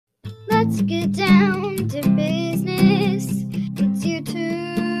Let's get down to business. It's you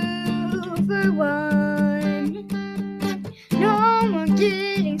 2 for 1. No more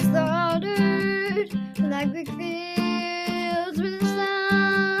getting slaughtered like big fields with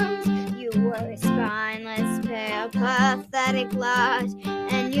slums. You were a spineless, pale, pathetic lot,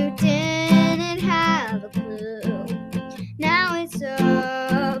 and you didn't have a clue. Now it's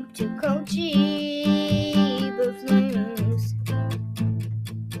up to Coach Eberflus.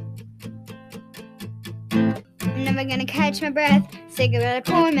 I'm never gonna catch my breath. Say goodbye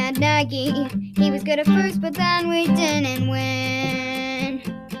to poor Matt Nagy. He was good at first, but then we didn't win.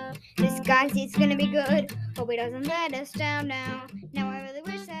 This guy seat's gonna be good. Hope he doesn't let us down now. Now I really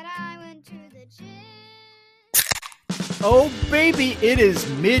wish that I went to the gym. Oh, baby, it is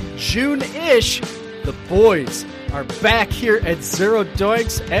mid-June-ish. The boys are back here at Zero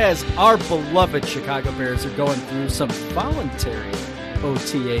Doinks as our beloved Chicago Bears are going through some voluntary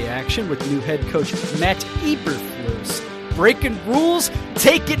OTA action with new head coach Matt Eberflus. Breaking rules,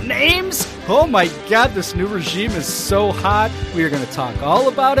 taking names. Oh my God, this new regime is so hot. We are going to talk all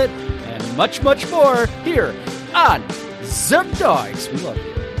about it and much, much more here on Zero Doinks. We love you.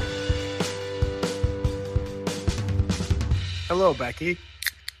 Hello, Becky.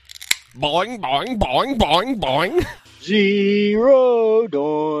 Boing, boing, boing, boing, boing. Zero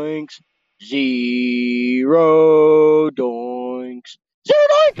Doinks. Zero Doinks. Zero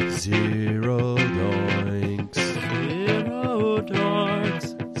Doinks. Zero doinks. Zero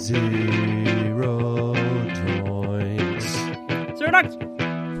Doinks. Zero doinks. Zero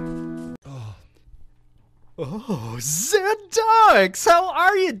doinks. Oh, Zero Doinks. How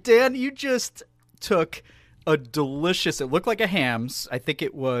are you, Dan? You just took a delicious, it looked like a Hamm's. I think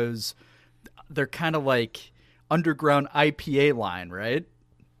it was, they're kind of like underground IPA line, right?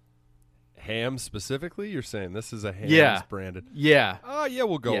 Ham specifically? You're saying this is a Ham's branded? Yeah. Oh, yeah,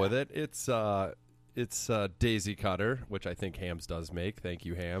 we'll go with it. It's Daisy Cutter, which I think Ham's does make. Thank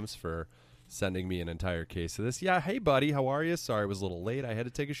you, Ham's, for sending me an entire case of this. Yeah, hey, buddy, how are you? Sorry I was a little late. I had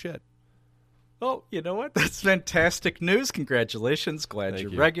to take a shit. Oh, you know what? That's fantastic news. Congratulations. Glad Thank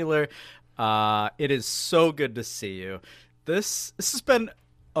you're you. regular. It is so good to see you. This has been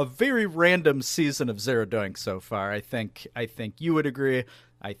a very random season of Zero Doinks so far. I think you would agree.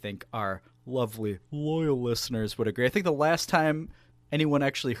 I think our lovely, loyal listeners would agree. I think the last time anyone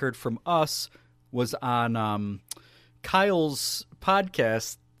actually heard from us was on Kyle's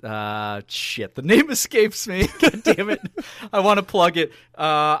podcast. The name escapes me. God damn it. I want to plug it.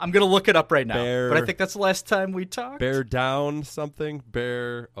 I'm going to look it up right now. But I think that's the last time we talked. Bear down something?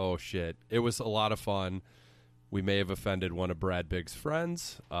 Oh, shit. It was a lot of fun. We may have offended one of Brad Bigg's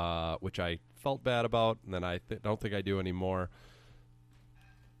friends, which I felt bad about, and then I don't think I do anymore.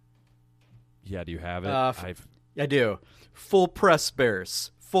 Yeah, do you have it? I do. Full Press Bears.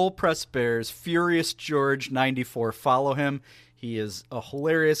 Furious George 94. Follow him. He is a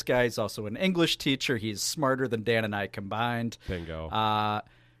hilarious guy. He's also an English teacher. He's smarter than Dan and I combined. Bingo.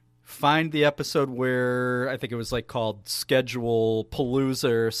 Find the episode where I think it was like called Schedule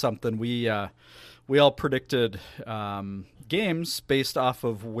Palooza or something. We all predicted games based off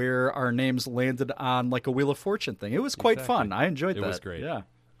of where our names landed on like a Wheel of Fortune thing. It was quite fun. I enjoyed that. It was great. Yeah.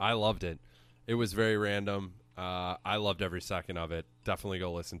 I loved it. It was very random. I loved every second of it. Definitely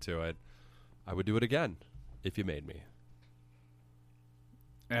go listen to it. I would do it again if you made me.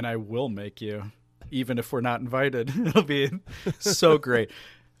 And I will make you, even if we're not invited. It'll be so great.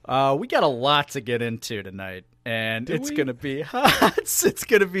 We got a lot to get into tonight, and it's going to be hot. It's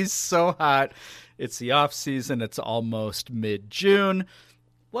going to be so hot. It's the off season. It's almost mid-June.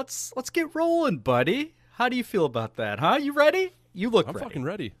 Let's get rolling, buddy. How do you feel about that, huh? You ready? You look ready.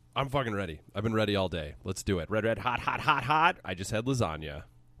 I'm fucking ready. I've been ready all day. Let's do it. Red, hot, hot, hot, hot. I just had lasagna.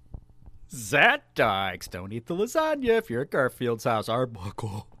 Zat Dykes, don't eat the lasagna if you're at Garfield's house.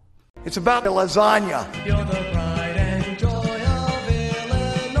 Arbuckle. It's about the lasagna. You're the pride and joy of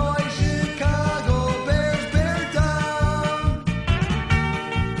Illinois, Chicago Bears, bear down.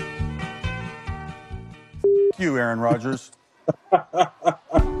 You, Aaron Rodgers.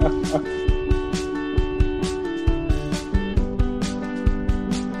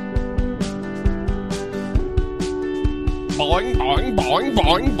 Boing, boing, boing,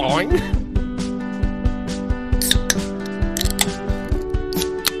 boing, boing.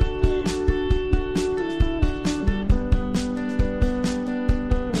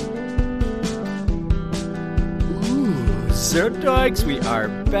 Zero Dogs, we are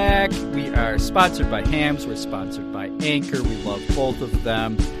back. We are sponsored by Hams. We're sponsored by Anchor. We love both of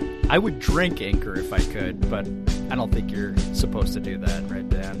them. I would drink Anchor if I could, but I don't think you're supposed to do that, right,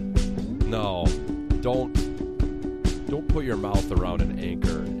 Dan? No, don't put your mouth around an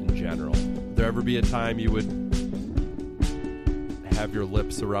Anchor in general. ever be a time you would have your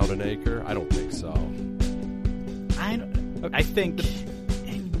lips around an anchor? I don't think so. I think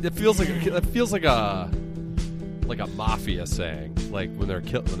It feels like a mafia saying, like when they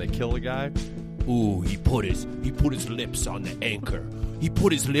kill a guy. Ooh, he put his lips on the anchor. He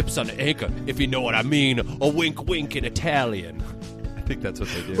put his lips on the anchor, if you know what I mean. A wink wink in Italian. I think that's what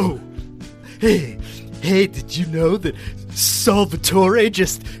they do. Hey, did you know that Salvatore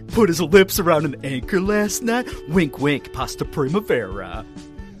just put his lips around an anchor last night? Wink, wink, pasta primavera.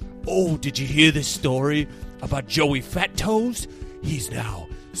 Oh, did you hear this story about Joey Fat Toes? He's now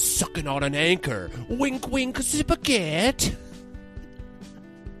sucking on an anchor. Wink wink spaghetti.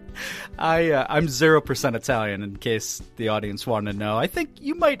 I'm 0% Italian, in case the audience wanted to know. I think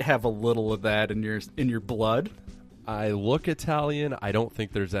you might have a little of that in your blood. I look Italian. I don't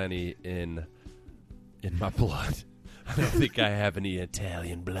think there's any in my blood. I don't think I have any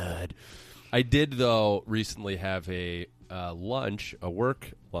Italian blood. I did, though, recently have a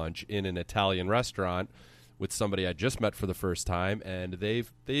work lunch in an Italian restaurant with somebody I just met for the first time, and they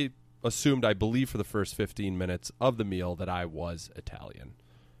assumed, I believe, for the first 15 minutes of the meal that I was Italian.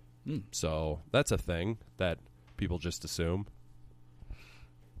 So that's a thing that people just assume.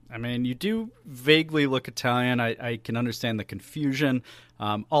 I mean, you do vaguely look Italian. I can understand the confusion.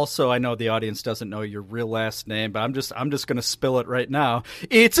 Also, I know the audience doesn't know your real last name, but I'm just going to spill it right now.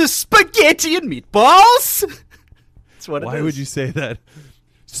 It's a spaghetti and meatballs. That's what it is. Why would you say that?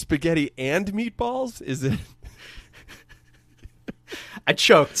 Spaghetti and meatballs? Is it? I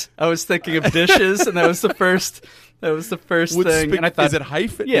choked. I was thinking of dishes, and that was the first. That was the first thing. And I thought, is it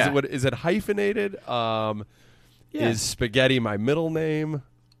hyphen? Yeah. Is it hyphenated? Yeah. Is spaghetti my middle name?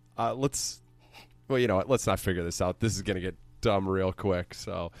 Let's not figure this out. This is going to get dumb real quick.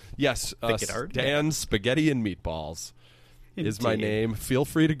 So, yes, Dan Spaghetti and Meatballs is my name. Feel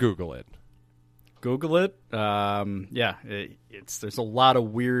free to Google it. Google it. There's a lot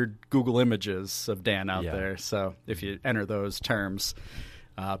of weird Google images of Dan out there. So if you enter those terms,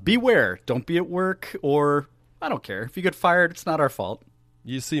 beware. Don't be at work, or I don't care. If you get fired, it's not our fault.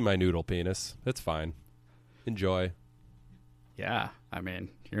 You see my noodle penis. It's fine. Enjoy. Yeah, I mean,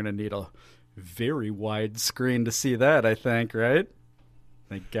 you're going to need a very wide screen to see that, I think, right?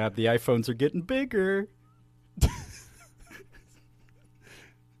 Thank God the iPhones are getting bigger.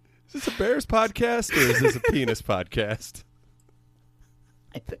 Is this a Bears podcast, or is this a penis podcast?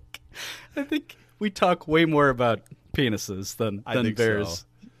 I think we talk way more about penises than bears. So.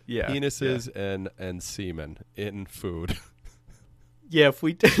 Yeah, penises and semen in food. Yeah, if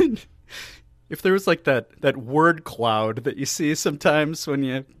we did, if there was like that word cloud that you see sometimes when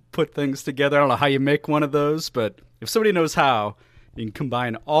you put things together, I don't know how you make one of those, but if somebody knows how, you can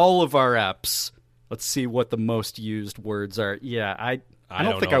combine all of our apps. Let's see what the most used words are. Yeah, I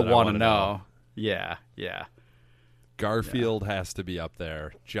don't think I want to know. Yeah. Garfield has to be up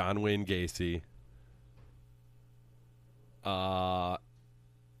there. John Wayne Gacy.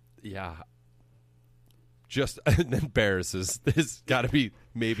 Yeah. Just and then Bears is got to be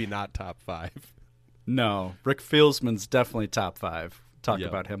maybe not top 5. No, Rick Fieldsman's definitely top 5. Talk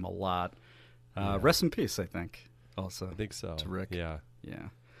about him a lot. Rest in peace, I think. Also, I think so. To Rick. Yeah.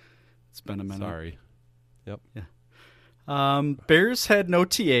 It's been a minute. Sorry. Yep. Yeah. Bears had no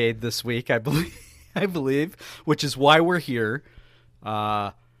TA this week, I believe, which is why we're here.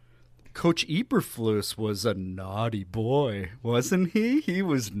 Coach Eberflus was a naughty boy, wasn't he? He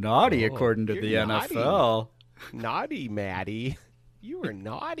was naughty, according to the naughty. NFL. Naughty, Maddie. You were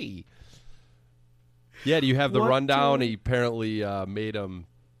naughty. Yeah, do you have the What, rundown? He apparently made them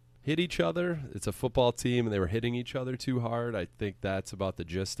hit each other. It's a football team, and they were hitting each other too hard. I think that's about the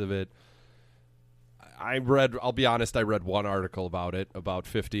gist of it. I'll be honest, I read one article about it about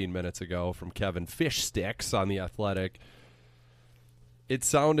 15 minutes ago from Kevin Fishsticks on The Athletic. It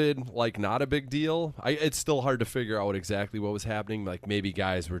sounded like not a big deal. It's still hard to figure out exactly what was happening. Like maybe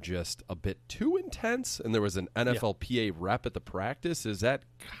guys were just a bit too intense, and there was an NFLPA rep at the practice. Is that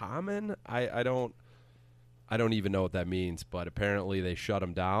common? I don't even know what that means. But apparently they shut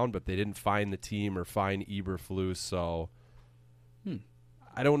him down, but they didn't fine the team or fine Eberflus. So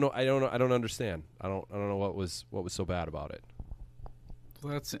I don't know. I don't understand. I don't know what was so bad about it.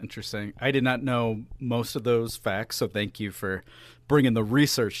 Well, that's interesting. I did not know most of those facts, so thank you for bringing the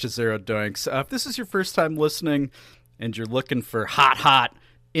research to Zero Doinks. If this is your first time listening and you're looking for hot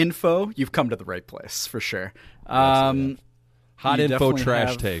info, you've come to the right place for sure. Hot info, trash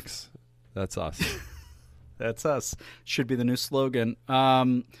have... takes. That's us. That's us. Should be the new slogan.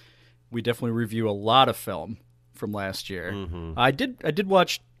 We definitely review a lot of film from last year. Mm-hmm. I did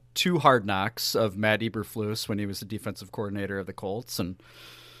watch 2 Hard Knocks of Matt Eberflus when he was the defensive coordinator of the Colts, and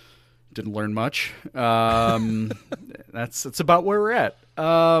Didn't learn much. That's about where we're at.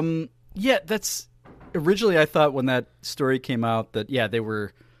 Yeah, that's originally I thought when that story came out that they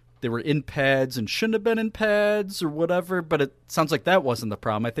were in pads and shouldn't have been in pads or whatever, but it sounds like that wasn't the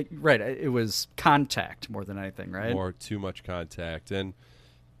problem. I think it was contact more than anything, right? More too much contact. And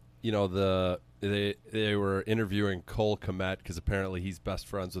you know, they were interviewing Cole Kmet because apparently he's best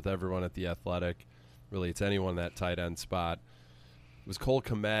friends with everyone at the Athletic. Really, it's anyone in that tight end spot. It was Cole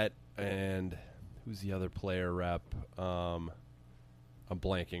Kmet and who's the other player rep? I'm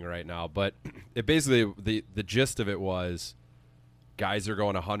blanking right now, but it basically the gist of it was guys are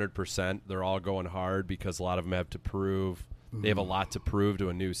going 100%. They're all going hard because a lot of them have to prove. They have a lot to prove to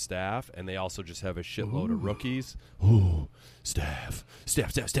a new staff, and they also just have a shitload of rookies. Ooh, staff.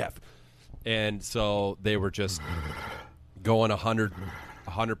 And so they were just going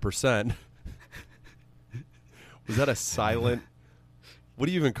 100%. Was that a silent? What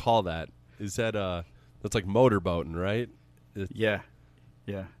do you even call that? Is that that's like motorboating, right? Yeah.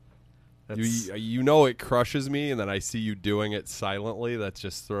 You know it crushes me, and then I see you doing it silently. That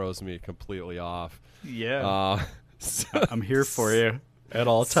just throws me completely off. Yeah. I'm here for you at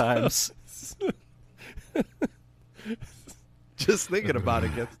all times. Just thinking about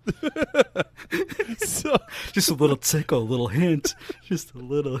it gets so just a little tickle, a little hint, just a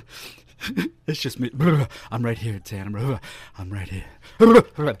little. It's just me. I'm right here, Dan. I'm right here.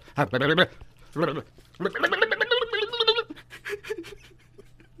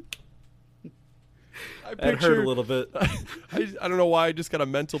 That hurt a little bit. I don't know why. I just got a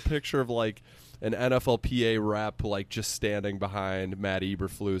mental picture of like an NFLPA rep like just standing behind Matt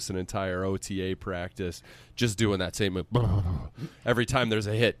Eberflus an entire OTA practice, just doing that same move. Every time there's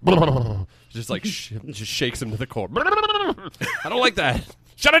a hit, just like just shakes him to the core. I don't like that.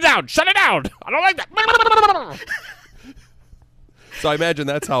 Shut it down. I don't like that. So I imagine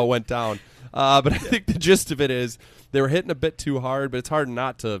that's how it went down. But I think the gist of it is they were hitting a bit too hard, but it's hard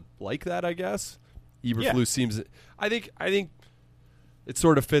not to like that, I guess. Eberflus seems. I think it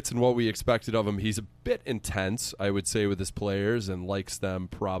sort of fits in what we expected of him. He's a bit intense, I would say, with his players and likes them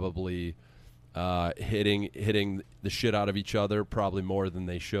probably hitting the shit out of each other probably more than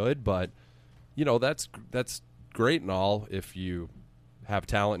they should. But you know that's great and all if you have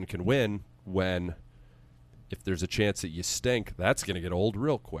talent and can win. When if there's a chance that you stink, that's going to get old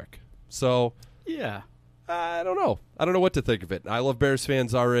real quick. So yeah. I don't know. I don't know what to think of it. I love Bears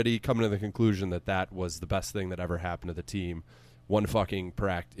fans already coming to the conclusion that was the best thing that ever happened to the team. One fucking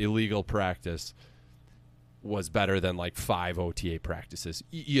illegal practice was better than like 5 OTA practices.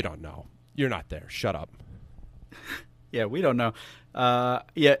 You don't know. You're not there. Shut up. Yeah, we don't know.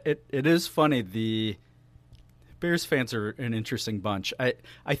 It is funny. The Bears fans are an interesting bunch.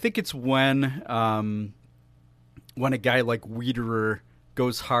 I think it's when a guy like Wiederer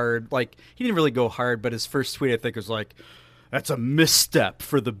goes hard. Like, he didn't really go hard, but his first tweet, I think, was like, that's a misstep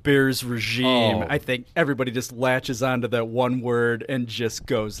for the Bears regime. Oh. I think everybody just latches onto that one word and just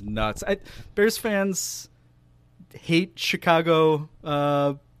goes nuts. Bears fans hate Chicago.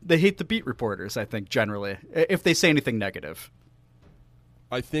 They hate the beat reporters, I think, generally, if they say anything negative.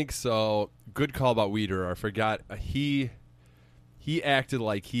 I think so. Good call about Wiederer. I forgot. He acted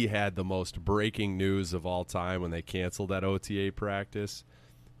like he had the most breaking news of all time when they canceled that OTA practice.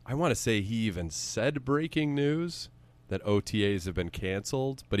 I want to say he even said breaking news that OTAs have been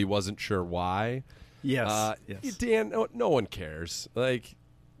canceled, but he wasn't sure why. Yes. Dan, no one cares. Like,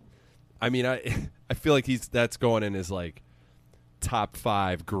 I mean, I feel like that's going in his like top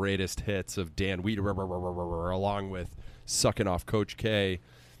 5 greatest hits of Dan Wiederer, along with sucking off Coach K.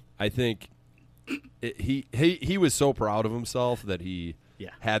 I think he was so proud of himself that he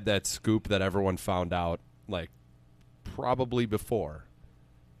had that scoop that everyone found out like probably before.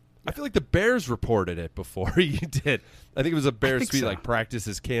 I feel like the Bears reported it before he did. I think it was a Bears tweet like practice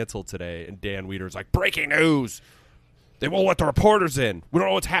is canceled today, and Dan Wiederer's like, breaking news. They won't let the reporters in. We don't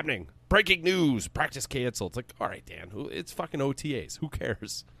know what's happening. Breaking news. Practice canceled. It's like, all right, Dan. It's fucking OTAs. Who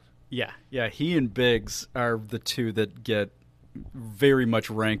cares? Yeah. He and Biggs are the two that get very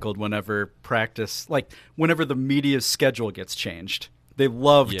much rankled whenever whenever the media's schedule gets changed. They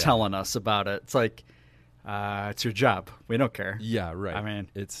love telling us about it. It's like, it's your job. We don't care. Yeah, right. I mean,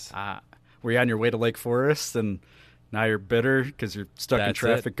 it's were you on your way to Lake Forest and now you're bitter because you're stuck in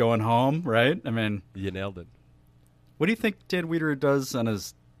traffic going home, right? I mean, you nailed it. What do you think Dan Wiederer does on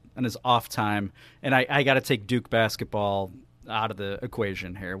his off time? And I got to take Duke basketball out of the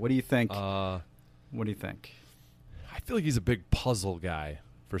equation here. What do you think? What do you think? I feel like he's a big puzzle guy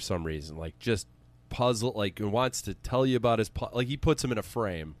for some reason. Like, just puzzle, like, wants to tell you about his like, he puts him in a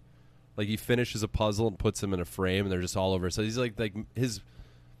frame. Like, he finishes a puzzle and puts him in a frame, and they're just all over. So he's like his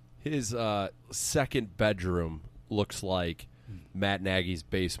His second bedroom looks like Matt Nagy's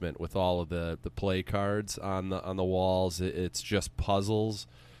basement with all of the play cards on the walls. It's just puzzles,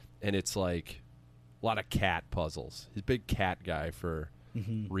 and it's like a lot of cat puzzles. He's a big cat guy for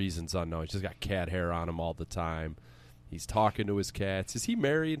reasons unknown. He's just got cat hair on him all the time. He's talking to his cats. Is he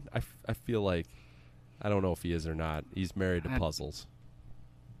married? I feel like, I don't know if he is or not. He's married to puzzles.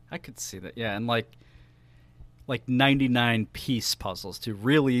 I could see that, yeah, and like 99 piece puzzles too,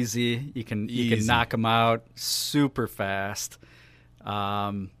 real easy. You can knock them out super fast.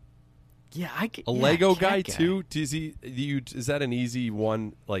 Lego guy too. Is that an easy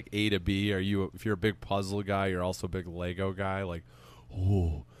one, like A to B? If you're a big puzzle guy, you're also a big Lego guy? Like,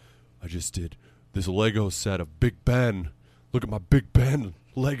 oh, I just did this Lego set of Big Ben. Look at my Big Ben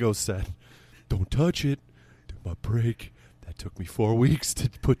Lego set. Don't touch it. Do my break. That took me 4 weeks to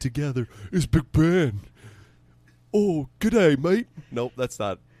put together. It's Big Ben. Oh, good day, mate. Nope, that's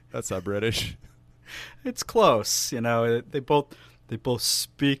not British. It's close, you know. They both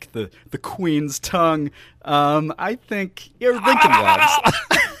speak the Queen's tongue. I think Lincoln Logs.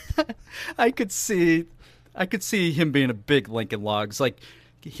 I could see him being a big Lincoln Logs. Like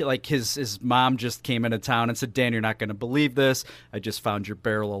his mom just came into town and said, "Dan, you're not going to believe this. I just found your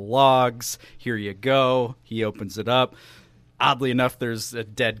barrel of logs. Here you go." He opens it up. Oddly enough, there's a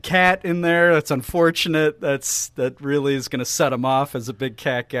dead cat in there. That's unfortunate. That really is going to set him off as a big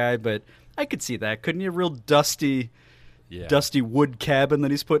cat guy. But I could see that. Couldn't you? A real dusty wood cabin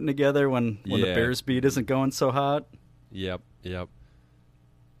that he's putting together when the Bears beat isn't going so hot. Yep.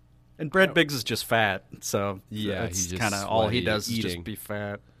 And Brad Biggs is just fat, so he's kind of all he does eating. is just be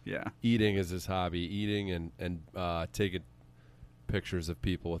fat. Yeah, eating is his hobby. Eating and taking pictures of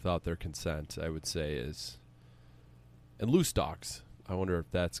people without their consent, I would say, is. And loose dogs. I wonder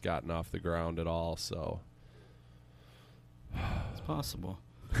if that's gotten off the ground at all. So it's possible.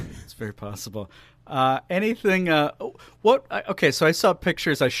 It's very possible. Anything? What? Okay, so I saw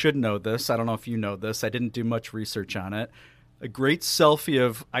pictures. I should know this. I don't know if you know this. I didn't do much research on it. A great selfie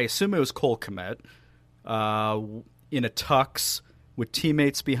of, I assume it was Cole Kmet, in a tux with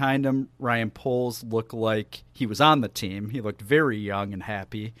teammates behind him. Ryan Poles looked like he was on the team. He looked very young and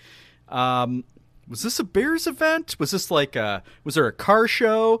happy. Was this a Bears event? Was this was there a car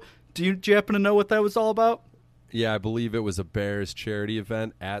show? Do you happen to know what that was all about? Yeah, I believe it was a Bears charity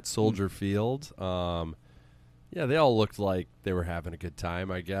event at Soldier Field. They all looked like they were having a good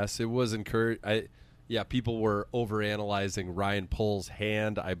time, I guess. It was people were overanalyzing Ryan Poles'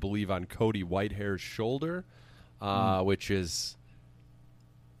 hand, I believe, on Cody Whitehair's shoulder, which is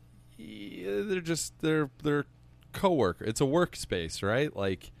they're coworker. It's a workspace, right?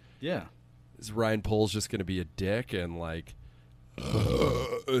 Like, yeah. Is Ryan Poles just going to be a dick and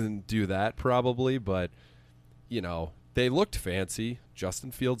and do that probably? But they looked fancy.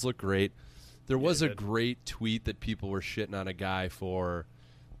 Justin Fields looked great. There was a great tweet that people were shitting on a guy for.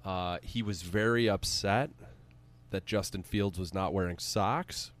 He was very upset that Justin Fields was not wearing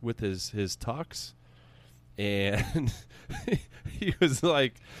socks with his tux, and he was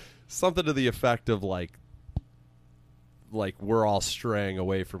like something to the effect of like we're all straying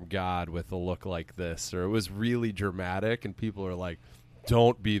away from God with a look like this, or it was really dramatic, and people are like,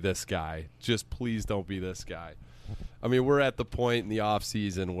 don't be this guy. Just please don't be this guy. I mean, we're at the point in the off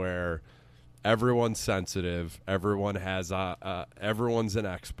season where everyone's sensitive. Everyone has everyone's an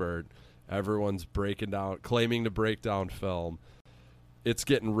expert. Everyone's claiming to break down film. It's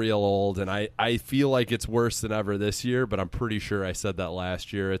getting real old, and I feel like it's worse than ever this year, but I'm pretty sure I said that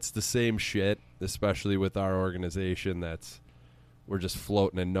last year. It's the same shit, especially with our organization. We're just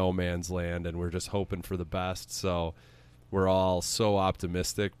floating in no man's land, and we're just hoping for the best. So we're all so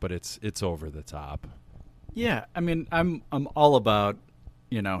optimistic, but it's over the top. Yeah, I mean, I'm all about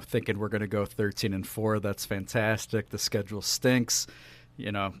thinking we're going to go 13-4. That's fantastic. The schedule stinks.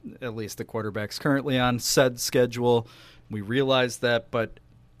 At least the quarterback's currently on said schedule. We realize that, but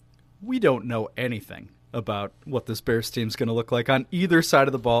we don't know anything about what this Bears team's going to look like on either side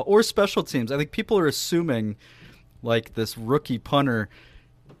of the ball or special teams. I think people are assuming this rookie punter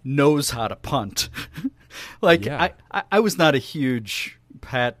knows how to punt. I was not a huge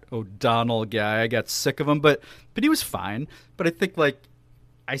Pat O'Donnell guy. I got sick of him, but he was fine. But I think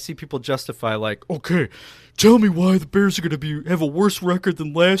I see people justify okay, tell me why the Bears are going to have a worse record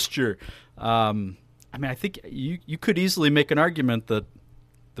than last year. I mean, I think you could easily make an argument that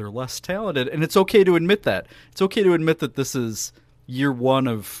they're less talented, and it's okay to admit that. It's okay to admit that this is year one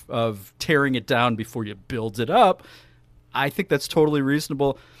of tearing it down before you build it up. I think that's totally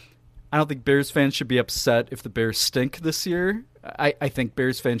reasonable. I don't think Bears fans should be upset if the Bears stink this year. I think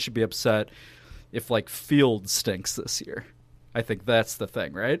Bears fans should be upset if Fields stinks this year. I think that's the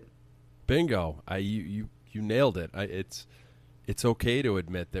thing, right? Bingo. You nailed it. It's okay to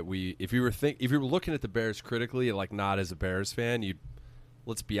admit that if you were looking at the Bears critically, like not as a Bears fan,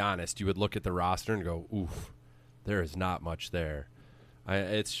 let's be honest, you would look at the roster and go, oof, there is not much there.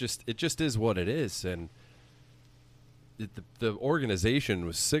 It just is what it is, and the organization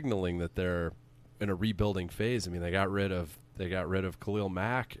was signaling that they're in a rebuilding phase. I mean, they got rid of Khalil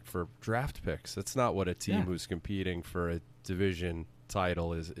Mack for draft picks. That's not what a team who's competing for a division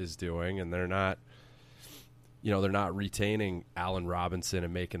title is doing, and they're not retaining Allen Robinson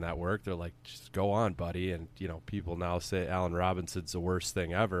and making that work. They're like, just go on, buddy. And people now say Allen Robinson's the worst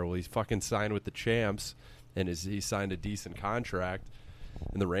thing ever. Well, he's fucking signed with the champs, and he signed a decent contract,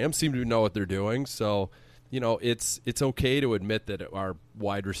 and the Rams seem to know what they're doing. So it's okay to admit that our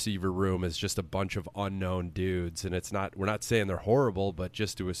wide receiver room is just a bunch of unknown dudes, and we're not saying they're horrible, but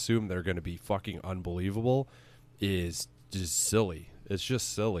just to assume they're going to be fucking unbelievable is just silly. It's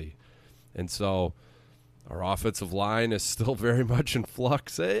just silly. And so our offensive line is still very much in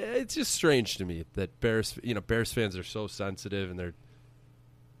flux. It's just strange to me that Bears fans are so sensitive, and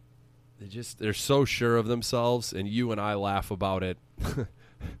they're so sure of themselves, and you and I laugh about it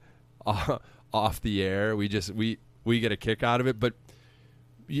off the air. We get a kick out of it, but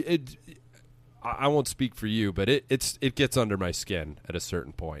I won't speak for you, but it gets under my skin at a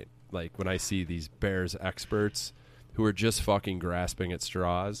certain point. Like when I see these Bears experts who are just fucking grasping at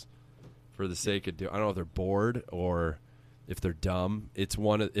straws for the sake of I don't know if they're bored or if they're dumb. It's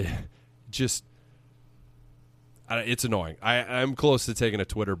it's annoying. I'm close to taking a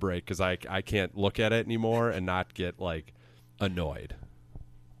Twitter break because I can't look at it anymore and not get like annoyed.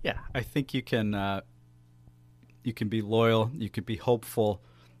 Yeah, I think you can be loyal, you can be hopeful.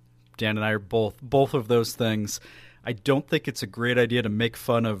 Dan and I are both of those things. I don't think it's a great idea to make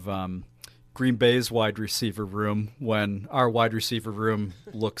fun of Green Bay's wide receiver room when our wide receiver room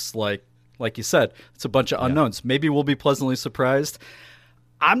looks like you said, it's a bunch of unknowns. Maybe we'll be pleasantly surprised.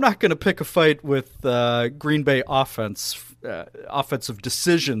 I'm not going to pick a fight with Green Bay offensive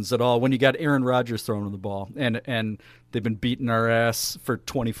decisions at all when you got Aaron Rodgers throwing the ball and they've been beating our ass for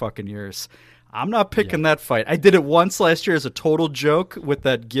 20 fucking years. I'm not picking that fight. I did it once last year as a total joke with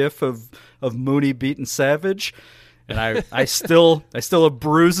that gif of Mooney beating Savage. And I still have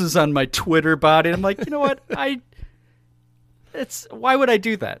bruises on my Twitter body. And I'm like, you know what? Why would I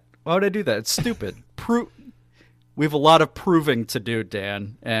do that? Why would I do that? It's stupid. We have a lot of proving to do,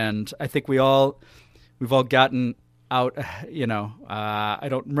 Dan, and I think we've all gotten out. I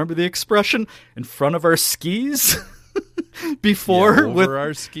don't remember the expression, in front of our skis before over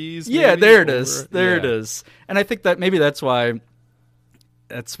our skis. Yeah, maybe? there it is. There it is. And I think that maybe that's why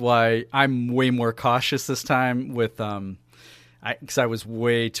I'm way more cautious this time with because I was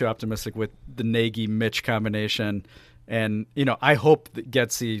way too optimistic with the Nagy-Mitch combination. And, I hope that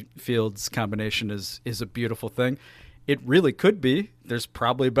Getsy-Fields combination is a beautiful thing. It really could be. There's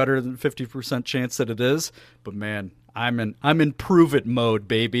probably a better than 50% chance that it is. But, man, I'm in prove it mode,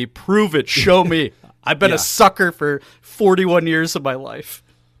 baby. Prove it. Show me. I've been a sucker for 41 years of my life.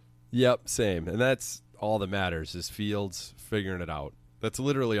 Yep, same. And that's all that matters is Fields figuring it out. That's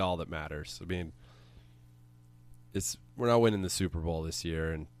literally all that matters. I mean, we're not winning the Super Bowl this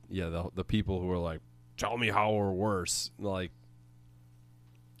year. And, the people who are like, tell me how we're worse. Like,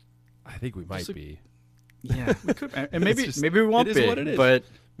 I think we might be. Yeah, we could, and maybe we won't be. It is what it is. But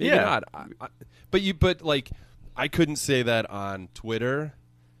maybe not. But I couldn't say that on Twitter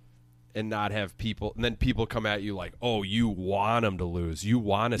and not have people, and then people come at you like, oh, you want them to lose, you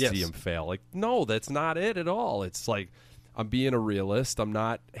want to see them fail. Like, no, that's not it at all. It's like I'm being a realist. I'm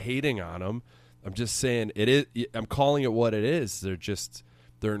not hating on them. I'm just saying it is. I'm calling it what it is.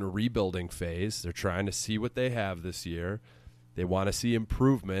 They're in a rebuilding phase. They're trying to see what they have this year. They want to see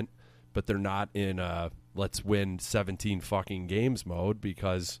improvement, but they're not in a let's win 17 fucking games mode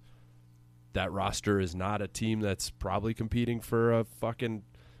because that roster is not a team that's probably competing for a fucking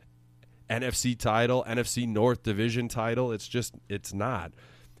NFC title, NFC North division title. It's not.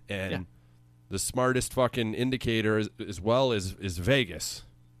 And the smartest fucking indicator as well is Vegas.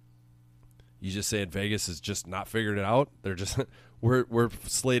 You just saying Vegas is just not figuring it out? They're just we're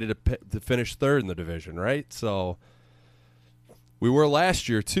slated to finish third in the division, right? So we were last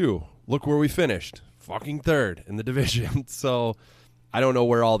year too. Look where we finished, fucking third in the division. So I don't know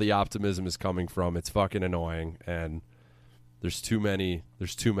where all the optimism is coming from. It's fucking annoying, and there's too many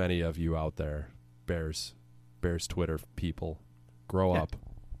of you out there, Bears Twitter people. Grow up.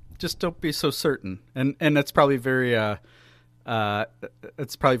 Just don't be so certain, and that's probably very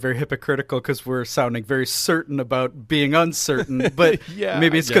it's probably very hypocritical because we're sounding very certain about being uncertain. But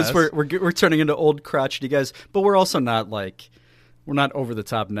maybe it's because we're turning into old crotchety guys. But we're also not like we're not over the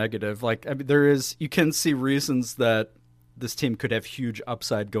top negative. Like, I mean, you can see reasons that this team could have huge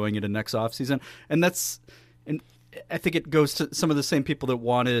upside going into next offseason. And I think it goes to some of the same people that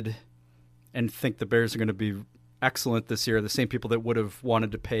wanted and think the Bears are going to be excellent this year, the same people that would have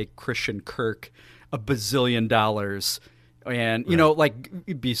wanted to pay Christian Kirk $1 bazillion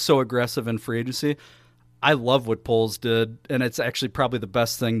and, be so aggressive in free agency. I love what Poles did, and it's actually probably the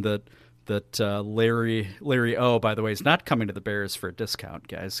best thing that Larry O, by the way, is not coming to the Bears for a discount,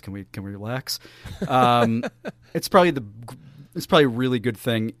 guys. Can we relax? It's probably a really good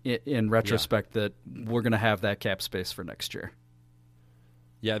thing in retrospect that we're going to have that cap space for next year.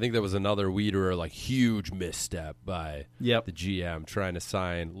 Yeah, I think that was another Wiederer huge misstep by the GM trying to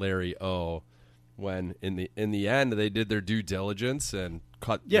sign Larry O, when in the end they did their due diligence and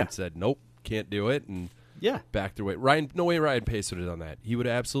and said nope, can't do it, and backed their way. No way Ryan Pace would have done that. He would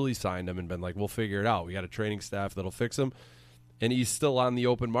have absolutely signed him and been like, we'll figure it out. We got a training staff that'll fix him, and he's still on the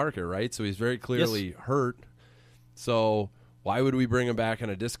open market, right? So he's very clearly hurt. So why would we bring him back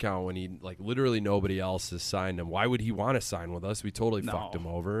on a discount when he literally nobody else has signed him? Why would he want to sign with us? We totally fucked him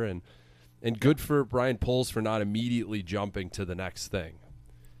over, and good for Brian Poles for not immediately jumping to the next thing.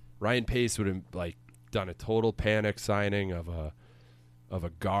 Ryan Pace would have done a total panic signing of a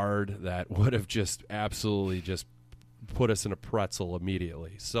guard that would have just absolutely just put us in a pretzel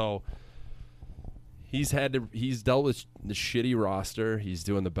immediately. So he's dealt with the shitty roster. He's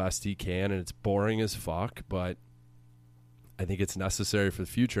doing the best he can, and it's boring as fuck, but I think it's necessary for the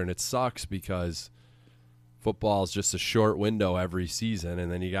future, and it sucks because football is just a short window every season,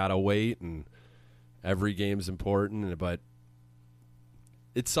 and then you got to wait, and every game's important, but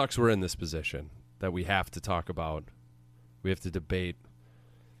it sucks we're in this position that we have to talk about. We have to debate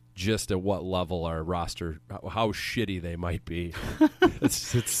just at what level our roster, how shitty they might be. It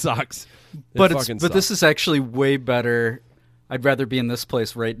sucks. But this is actually way better. I'd rather be in this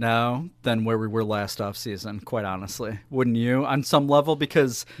place right now than where we were last offseason, quite honestly. Wouldn't you? On some level,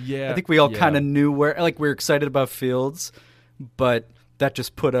 because I think we all kind of knew where, we were excited about Fields, but that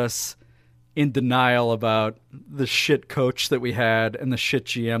just put us in denial about the shit coach that we had and the shit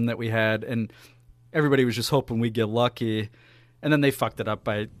GM that we had, and everybody was just hoping we'd get lucky. And then they fucked it up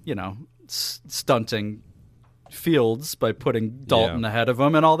by, stunting Fields by putting Dalton ahead of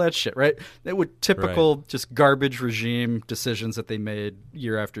him and all that shit, right? They were typical just garbage regime decisions that they made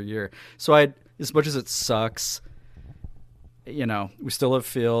year after year. So as much as it sucks, we still have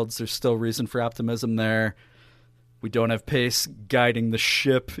Fields. There's still reason for optimism there. We don't have Pace guiding the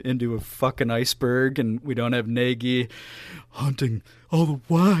ship into a fucking iceberg, and we don't have Nagy hunting all the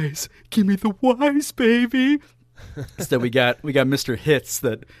whys. Give me the whys, baby. Instead, we got Mr. Hits.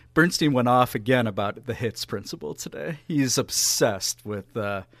 That Bernstein went off again about the Hits principle today. He's obsessed with.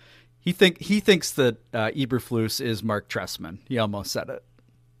 He thinks that Eberflus is Mark Trestman. He almost said it.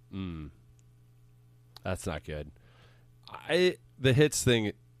 That's not good. The Hits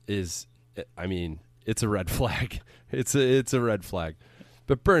thing is, it's a red flag. It's a red flag.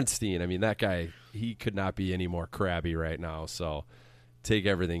 But Bernstein, that guy, he could not be any more crabby right now. So take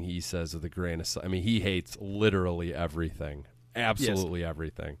everything he says with a grain of salt. He hates literally everything, absolutely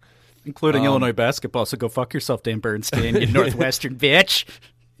everything, including Illinois basketball. So go fuck yourself, Dan Bernstein, you Northwestern bitch.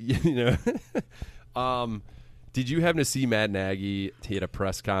 Did you happen to see Matt Nagy? He had a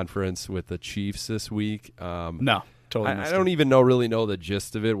press conference with the Chiefs this week. No. Totally I don't even really know the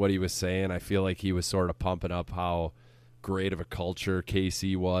gist of it, what he was saying. I feel like he was sort of pumping up how great of a culture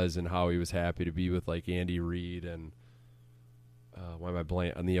KC was and how he was happy to be with Andy Reid and why am I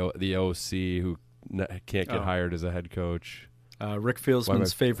blank on the OC who can't get hired as a head coach. Rick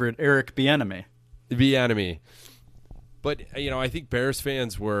Fieldsman's favorite, Eric Bieniemy. But I think Bears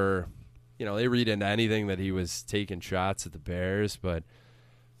fans were, they read into anything that he was taking shots at the Bears, but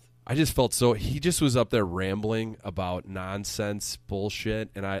I just felt he just was up there rambling about nonsense bullshit,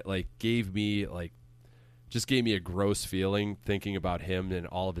 and gave me a gross feeling thinking about him and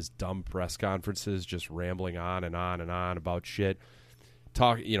all of his dumb press conferences, just rambling on and on and on about shit,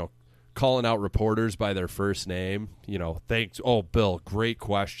 calling out reporters by their first name, thanks, oh Bill, great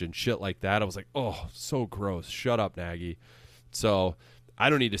question, shit like that. I was like, oh, so gross. Shut up, Nagy. So I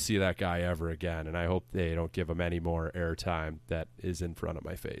don't need to see that guy ever again, and I hope they don't give him any more airtime that is in front of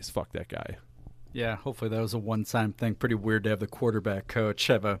my face. Fuck that guy. Yeah, hopefully that was a one-time thing. Pretty weird to have the quarterback coach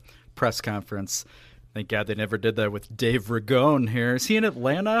have a press conference. Thank God they never did that with Dave Ragone here. Is he in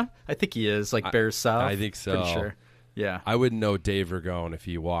Atlanta? I think he is, Bears South. I think so. Pretty sure. Yeah. I wouldn't know Dave Ragone if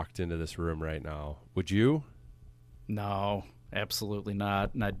he walked into this room right now. Would you? No, absolutely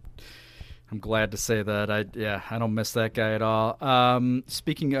not. And I'm glad to say that. I don't miss that guy at all.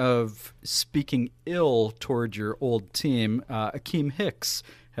 Speaking of speaking ill toward your old team, Akeem Hicks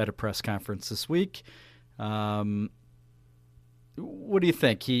had a press conference this week. What do you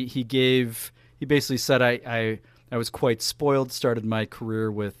think? He basically said I was quite spoiled. Started my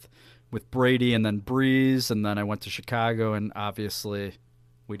career with Brady and then Breeze, and then I went to Chicago, and obviously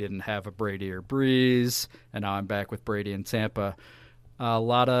we didn't have a Brady or Breeze, and now I'm back with Brady in Tampa. A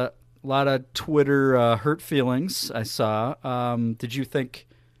lot of Twitter hurt feelings I saw. Did you think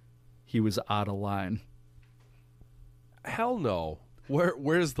he was out of line? Hell no.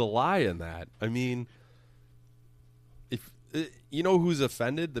 Where's the lie in that? I mean, if you know who's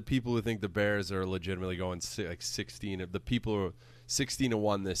offended? The people who think the Bears are legitimately going like 16. The people who are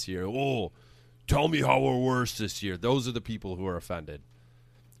 16-1 this year. Oh, tell me how we're worse this year. Those are the people who are offended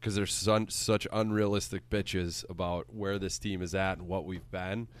because they're such unrealistic bitches about where this team is at and what we've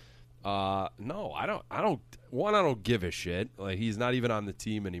been. No, I don't. One, I don't give a shit. Like, he's not even on the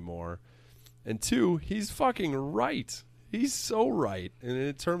team anymore. And two, he's fucking right. He's so right. And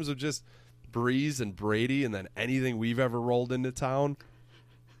in terms of just Breeze and Brady and then anything we've ever rolled into town,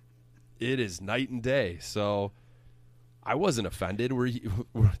 it is night and day. So I wasn't offended.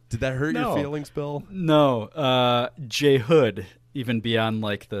 Did that hurt your feelings, Bill? No. Jay Hood, even beyond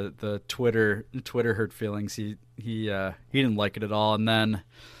like the Twitter hurt feelings, he didn't like it at all. And then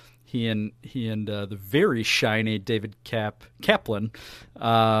he and the very shiny David Kaplan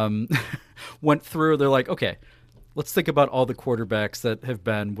went through. They're like, okay, let's think about all the quarterbacks that have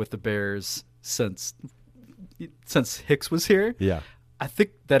been with the Bears since Hicks was here. Yeah. I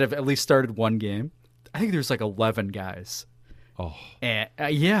think that have at least started one game. I think there's like 11 guys. Oh. And,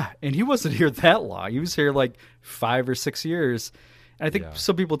 and he wasn't here that long. He was here like 5 or 6 years. And I think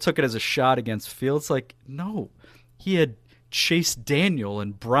some people took it as a shot against Fields. Like, no. He had Chase Daniel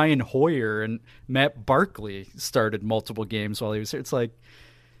and Brian Hoyer and Matt Barkley started multiple games while he was here. It's like,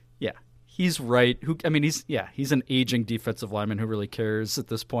 yeah, he's right. He's an aging defensive lineman who really cares at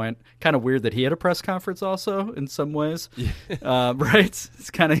this point. Kind of weird that he had a press conference also in some ways. Right? It's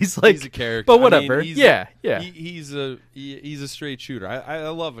kind of, he's a character. But whatever. He's a straight shooter. I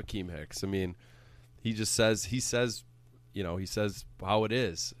love Akeem Hicks. I mean, he says how it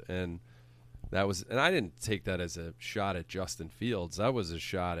is. And I didn't take that as a shot at Justin Fields. That was a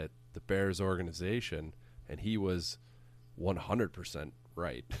shot at the Bears organization, and he was 100%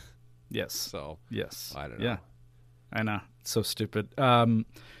 right. Yes. So yes, I don't know. Yeah, I know. It's so stupid.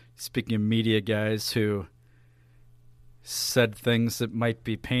 Speaking of media guys who said things that might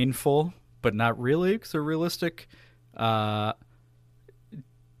be painful, but not really because they're realistic.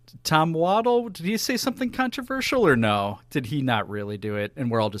 Tom Waddle, did he say something controversial or no? Did he not really do it? And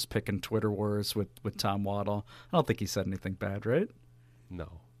we're all just picking Twitter wars with Tom Waddle. I don't think he said anything bad, right?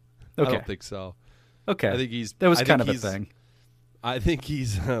 No. Okay. I don't think so. Okay. I think that was kind of a thing. I think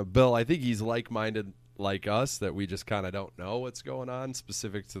he's Bill. I think he's like-minded like us, that we just kind of don't know what's going on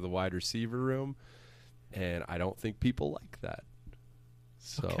specific to the wide receiver room, and I don't think people like that.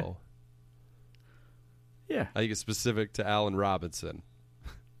 So, okay. Yeah, I think it's specific to Allen Robinson.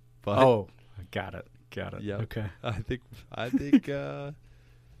 But, got it. Yeah. Okay. I think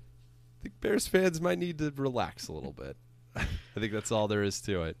Bears fans might need to relax a little bit. I think that's all there is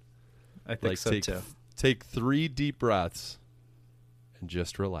to it. I think so too. Take 3 deep breaths and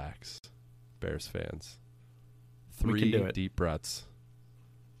just relax, Bears fans. 3 deep breaths.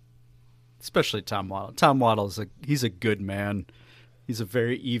 Especially Tom Waddle. Tom Waddle he's a good man. He's a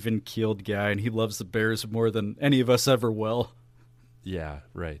very even-keeled guy, and he loves the Bears more than any of us ever will. Yeah,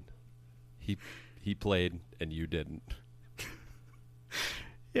 right. He played and you didn't.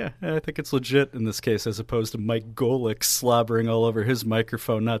 Yeah, I think it's legit in this case, as opposed to Mike Golick slobbering all over his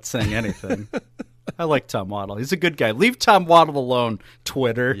microphone, not saying anything. I like Tom Waddle. He's a good guy. Leave Tom Waddle alone,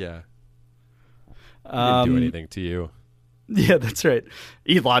 Twitter. Yeah. He didn't do anything to you. Yeah, that's right.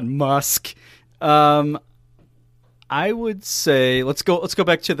 Elon Musk. I would say let's go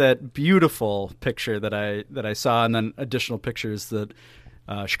back to that beautiful picture that I saw, and then additional pictures that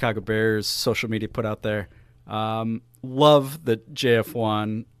Chicago Bears social media put out there. Love that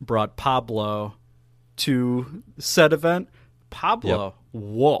JF1 brought Pablo to said event. Pablo,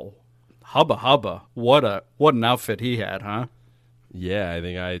 Whoa, hubba, what an outfit he had, huh? Yeah, I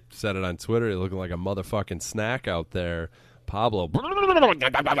think I said it on Twitter. He looking like a motherfucking snack out there. Pablo,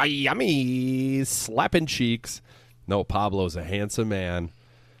 yummy, slapping cheeks. No, Pablo's a handsome man.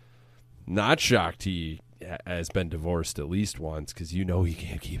 Not shocked he has been divorced at least once, because you know he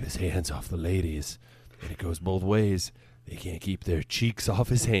can't keep his hands off the ladies. And it goes both ways. They can't keep their cheeks off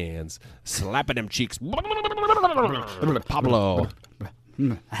his hands. Slapping them cheeks. Pablo.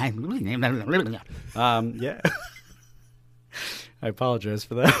 Yeah. I apologize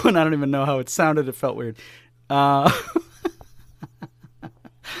for that one. I don't even know how it sounded. It felt weird. That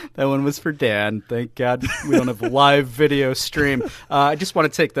one was for Dan. Thank God we don't have a live video stream. I just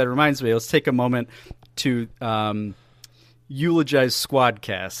want to take that. Reminds me, let's take a moment to eulogize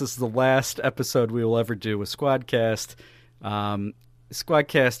Squadcast. This is the last episode we will ever do with Squadcast.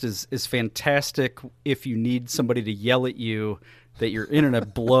 Squadcast is fantastic if you need somebody to yell at you that your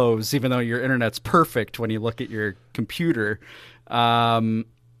internet blows, even though your internet's perfect when you look at your computer. We're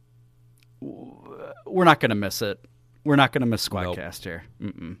not going to miss it. We're not going to miss Squadcast here.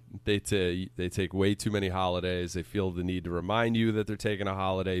 Mm-mm. They take way too many holidays. They feel the need to remind you that they're taking a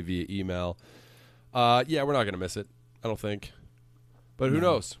holiday via email. Yeah, we're not going to miss it, I don't think. But who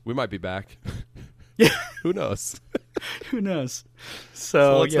knows? We might be back. Yeah. Who knows? Who knows? So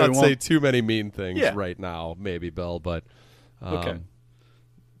So, let's yeah, not say too many mean things Yeah. right now, maybe, Bill. But Okay.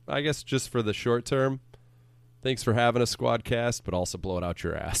 I guess just for the short term, thanks for having a Squadcast, but also blow it out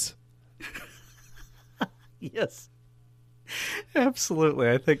your ass. Yes. Absolutely.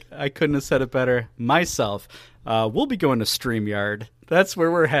 I think I couldn't have said it better myself. We'll be going to StreamYard. That's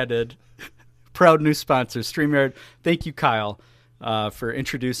where we're headed. Proud new sponsor, StreamYard. Thank you, Kyle, for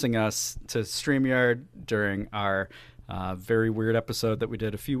introducing us to StreamYard during our very weird episode that we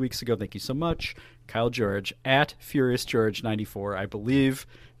did a few weeks ago. Thank you so much. Kyle George at FuriousGeorge94, I believe.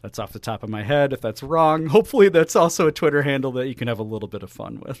 That's off the top of my head. If that's wrong, hopefully that's also a Twitter handle that you can have a little bit of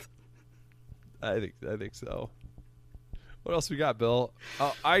fun with. I think so. What else we got, Bill?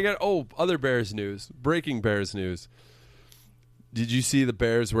 I got other Bears news. Breaking Bears news. Did you see the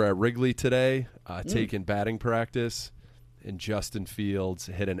Bears were at Wrigley today, taking batting practice, and Justin Fields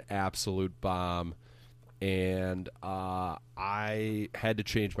hit an absolute bomb, and I had to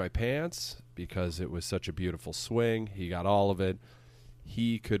change my pants because it was such a beautiful swing. He got all of it.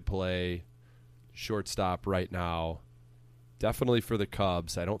 He could play shortstop right now. Definitely for the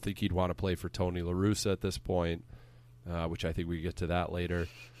Cubs. I don't think he'd want to play for Tony La Russa at this point, which I think we get to that later.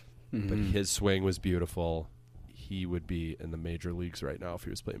 Mm-hmm. But his swing was beautiful. He would be in the major leagues right now if he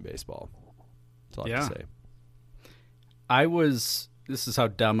was playing baseball. That's all I have to say. This is how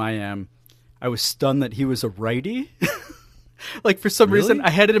dumb I am. I was stunned that he was a righty. Like, for some reason, Really?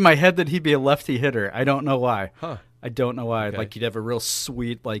 I had it in my head that he'd be a lefty hitter. I don't know why. Huh. I don't know why. Okay. Like, he'd have a real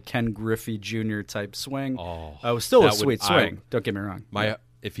sweet, like, Ken Griffey Jr. type swing. Oh, It was still a that would- sweet swing. Don't get me wrong.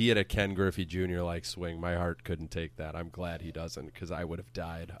 If he had a Ken Griffey Jr. like swing, my heart couldn't take that. I'm glad he doesn't because I would have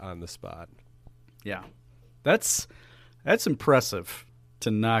died on the spot. Yeah. That's impressive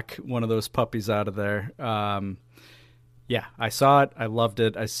to knock one of those puppies out of there. Yeah, I saw it. I loved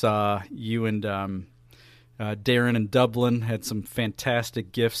it. I saw you and Darren in Dublin had some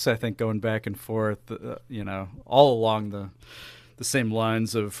fantastic gifts, I think, going back and forth, all along the same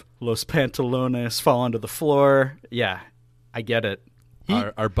lines of Los Pantalones falling to the floor. Yeah, I get it.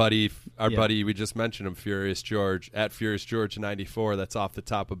 Our buddy, Yeah. buddy, we just mentioned him, Furious George, at Furious George 94. That's off the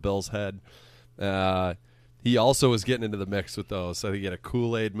top of Bill's head. He also was getting into the mix with those. So he had a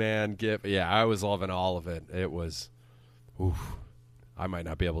Kool-Aid Man gift. Yeah, I was loving all of it. It was, oof, I might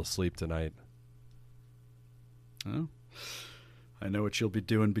not be able to sleep tonight. Well, I know what you'll be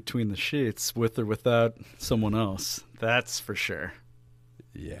doing between the sheets, with or without someone else. That's for sure.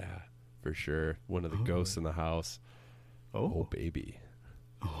 Yeah, for sure. One of the ghosts in the house. Oh, baby.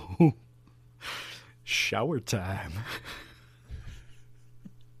 Shower time.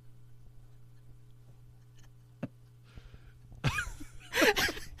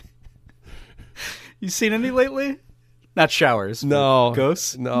 You seen any lately? Not showers. but No.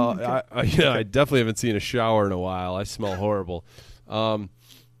 Ghosts? No, I definitely haven't seen a shower in a while. I smell horrible. No,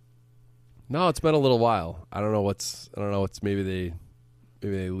 it's been a little while. I don't know what's maybe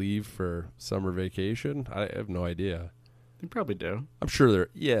they leave for summer vacation. I have no idea. You probably do. I'm sure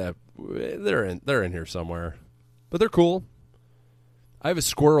they're in here somewhere. But they're cool. I have a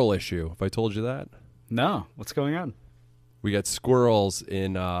squirrel issue. Have I told you that? No. What's going on? We got squirrels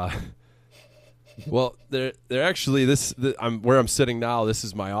in well, they're actually I'm where I'm sitting now. This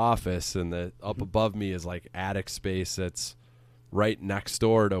is my office, and up above me is like attic space that's right next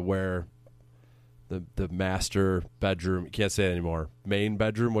door to where the master bedroom. You can't say it anymore. Main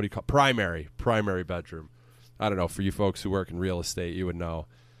bedroom. What do you call primary bedroom? I don't know. For you folks who work in real estate, you would know.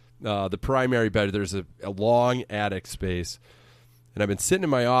 The primary bed. There's a long attic space, and I've been sitting in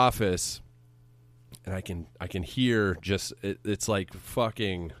my office, and I can hear just it's like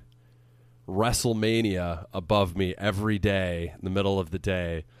fucking WrestleMania above me every day in the middle of the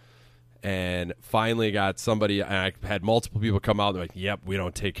day. And finally got somebody, and I had multiple people come out and they're like, yep, we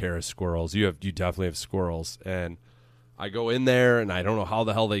don't take care of squirrels. You definitely have squirrels. And I go in there, and I don't know how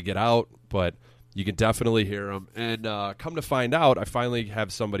the hell they get out, but you can definitely hear them. And come to find out, I finally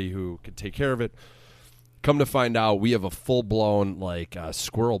have somebody who can take care of it. Come to find out, we have a full-blown like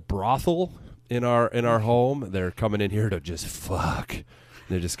squirrel brothel in our home. They're coming in here to just fuck.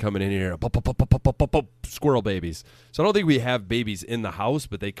 They're just coming in here, squirrel babies. So I don't think we have babies in the house,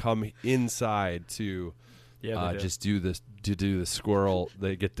 but they come inside to just do this, to do the squirrel.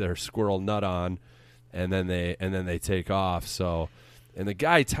 They get their squirrel nut on, and then they take off. So, and the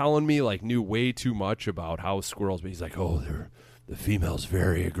guy telling me like knew way too much about how squirrels. But he's like, oh, the female's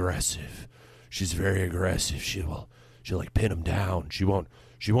very aggressive. She's very aggressive. She'll like pin him down. She won't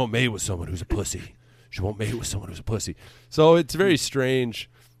mate with someone who's a pussy. She won't mate with someone who's a pussy. So it's very strange.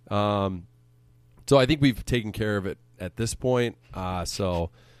 So I think we've taken care of it at this point. So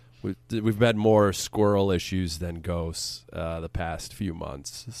we've had more squirrel issues than ghosts the past few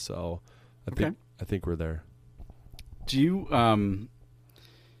months. So I think we're there. Do you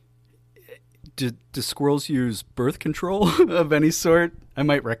do squirrels use birth control of any sort? I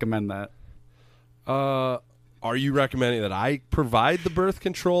might recommend that. Are you recommending that I provide the birth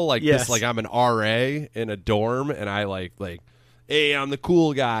control like Yes. this? Like I'm an RA in a dorm, and I like, hey, I'm the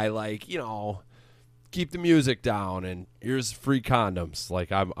cool guy. Like, keep the music down, and here's free condoms.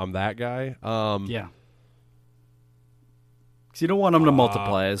 Like I'm that guy. Yeah. Because you don't want them to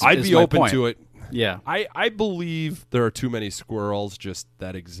multiply. I'd be open to it. Yeah. I believe there are too many squirrels just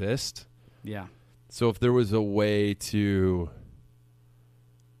that exist. Yeah. So if there was a way to,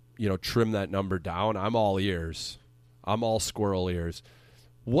 trim that number down, I'm all ears. I'm all squirrel ears.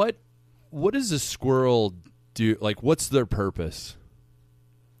 What does a squirrel do? Like, what's their purpose?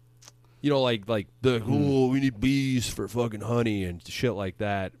 We need bees for fucking honey and shit like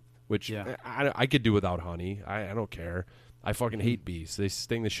that, which I could do without honey. I don't care. I fucking hate bees. They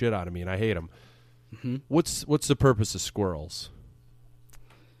sting the shit out of me, and I hate them. Mm-hmm. What's the purpose of squirrels?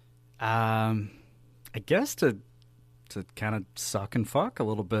 I guess to kind of suck and fuck a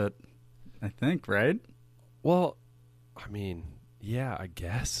little bit, I think, right? Well, I mean, yeah, I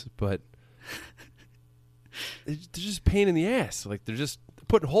guess, but they're just a pain in the ass. Like, they're just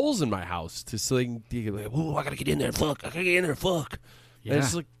putting holes in my house so they can be like, oh, I gotta get in there, fuck. Yeah. And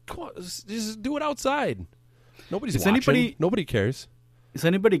it's like, come on, just do it outside. Nobody's watching. Nobody cares. Has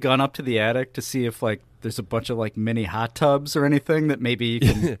anybody gone up to the attic to see if, like, there's a bunch of, like, mini hot tubs or anything that maybe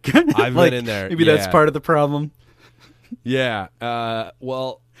you can... I've been in there. Maybe that's part of the problem. Yeah.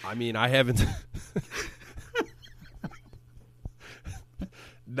 Well, I mean, I haven't...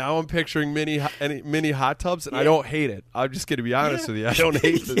 Now I'm picturing mini hot tubs, and I don't hate it. I'm just going to be honest with you. I don't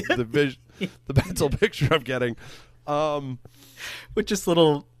hate the mental picture I'm getting. With just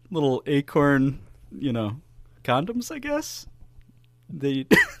little acorn, condoms, I guess.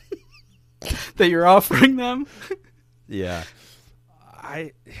 That you're offering them. Yeah.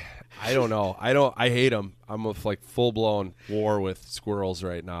 I don't know. I hate them. I'm with like full blown war with squirrels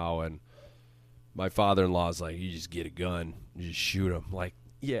right now, and my father-in-law's like, you just get a gun, you just shoot them. Like,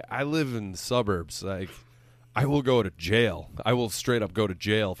 yeah, I live in the suburbs. Like, I will go to jail. I will straight up go to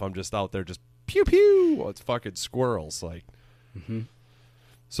jail if I'm just out there just pew pew. Well, it's fucking squirrels. Like,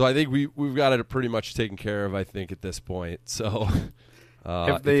 So I think we've got it pretty much taken care of. I think at this point. So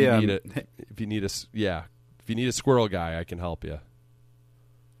if you need a squirrel guy, I can help you.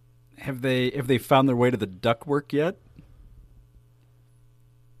 Have they found their way to the ductwork yet?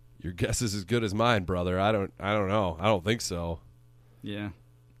 Your guess is as good as mine, brother. I don't know. I don't think so. Yeah.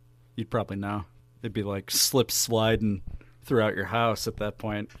 You'd probably know. They'd be like slip sliding throughout your house at that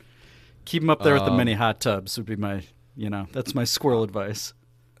point. Keep them up there with the mini hot tubs would be my, that's my squirrel advice.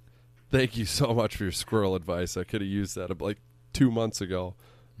 Thank you so much for your squirrel advice. I could have used that like 2 months ago.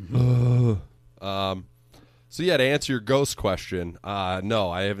 So yeah, to answer your ghost question, no,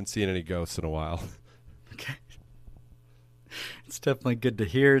 I haven't seen any ghosts in a while. Okay. It's definitely good to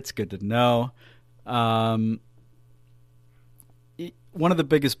hear. It's good to know. One of the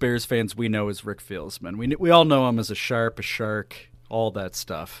biggest Bears fans we know is Rick Fieldsman. We all know him as a shark, all that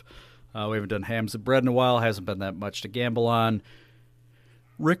stuff. We haven't done Hams and Bread in a while. Hasn't been that much to gamble on.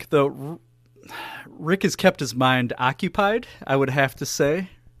 Rick has kept his mind occupied, I would have to say,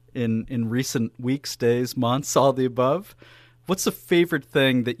 in recent weeks, days, months, all the above. What's the favorite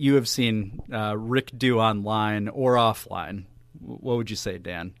thing that you have seen Rick do online or offline? What would you say,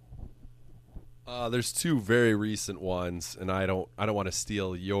 Dan? There's two very recent ones, and I don't want to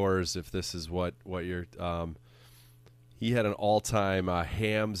steal yours if this is what you're. He had an all-time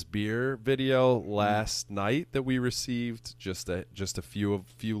Hams beer video last night that we received. Just a few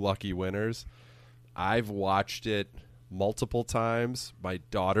lucky winners. I've watched it multiple times. My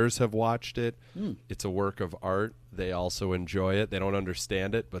daughters have watched it. It's a work of art. They also enjoy it. They don't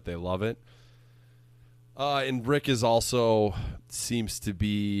understand it, but they love it. And Rick is also seems to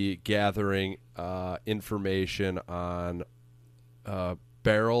be gathering information on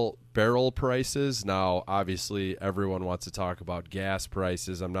barrel prices. Now, obviously, everyone wants to talk about gas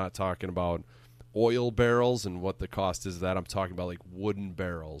prices. I'm not talking about oil barrels and what the cost is of that. I'm talking about like wooden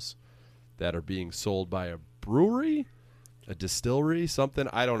barrels that are being sold by a brewery, a distillery, something.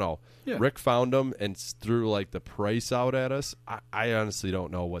 I don't know. Yeah. Rick found them and threw like the price out at us. I honestly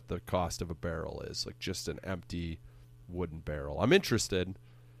don't know what the cost of a barrel is, like just an empty wooden barrel. I'm interested,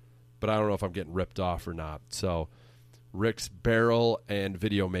 but I don't know if I'm getting ripped off or not. So Rick's barrel and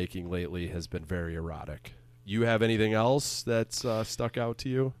video making lately has been very erotic. You have anything else that's stuck out to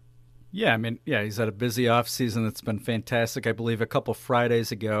you? Yeah, I mean, he's had a busy off season that's been fantastic. I believe a couple Fridays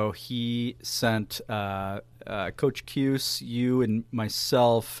ago, he sent Coach Cuse, you, and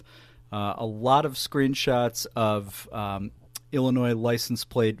myself a lot of screenshots of Illinois license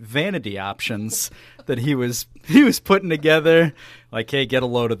plate vanity options that he was putting together. Like, hey, get a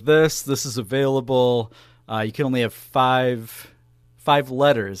load of this. This is available. You can only have five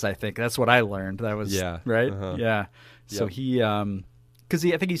letters, I think. That's what I learned. That was right. Uh-huh. Yeah. So Yep. he, because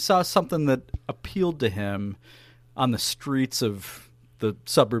I think he saw something that appealed to him on the streets of the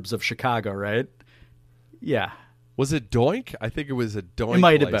suburbs of Chicago, right? Yeah. Was it Doink? I think it was a Doink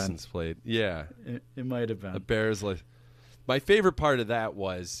might have license plate. Yeah. It might have been. A Bears license. My favorite part of that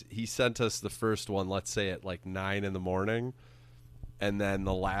was he sent us the first one, let's say at like 9 a.m, and then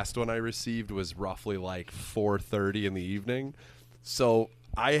the last one I received was roughly like 4:30 in the evening. So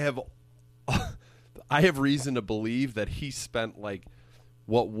I have reason to believe that he spent like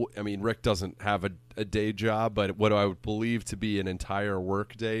Rick doesn't have a day job, but what I would believe to be an entire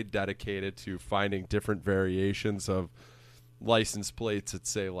work day dedicated to finding different variations of license plates that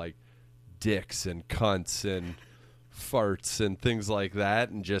say like dicks and cunts and farts and things like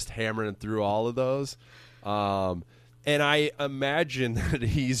that, and just hammering through all of those. And I imagine that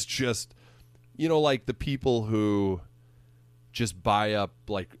he's just, like the people who just buy up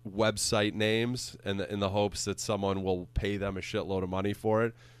like website names in the hopes that someone will pay them a shitload of money for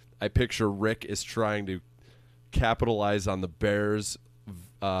it. I picture Rick is trying to capitalize on the Bears'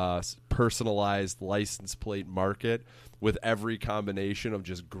 personalized license plate market with every combination of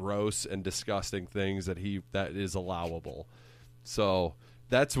just gross and disgusting things that is allowable. So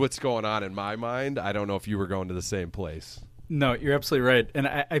that's what's going on in my mind. I don't know if you were going to the same place. No, you're absolutely right. And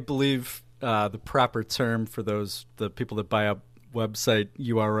I believe the proper term for the people that buy up website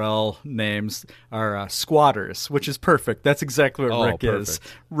URL names are squatters, which is perfect. That's exactly what Rick is.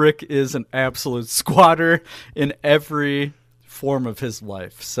 Rick is an absolute squatter in every form of his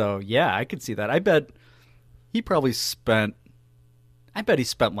life. So, yeah, I could see that. I bet he spent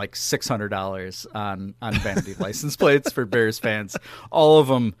like $600 on vanity license plates for Bears fans. All of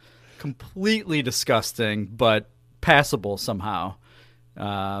them completely disgusting, but passable somehow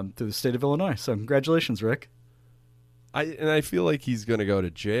through the state of Illinois. So congratulations, Rick. I feel like he's going to go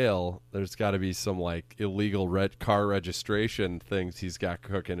to jail. There's got to be some like illegal car registration things he's got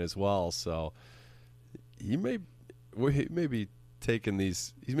cooking as well. So he may be taking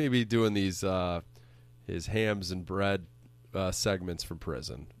these. He may be doing these his hams and bread segments from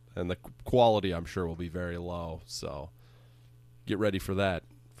prison, and the quality I'm sure will be very low. So get ready for that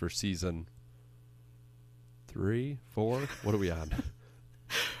for season 3, 4. What are we on?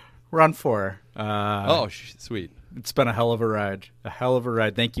 We're on 4. Sweet. It's been a hell of a ride. A hell of a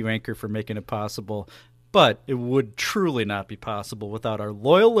ride. Thank you, Anchor, for making it possible. But it would truly not be possible without our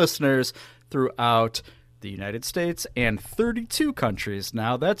loyal listeners throughout the United States and 32 countries.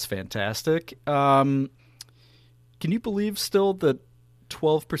 Now, that's fantastic. Can you believe still that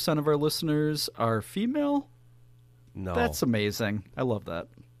 12% of our listeners are female? No. That's amazing. I love that.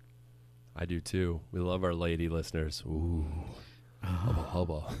 I do, too. We love our lady listeners. Ooh. Hubba,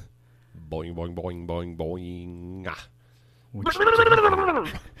 hubba. Boing, boing, boing, boing, boing.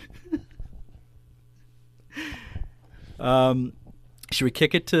 Ah. Should we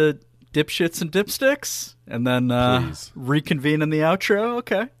kick it to dipshits and dipsticks and then reconvene in the outro?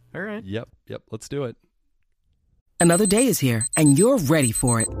 Okay. All right. Yep. Let's do it. Another day is here, and you're ready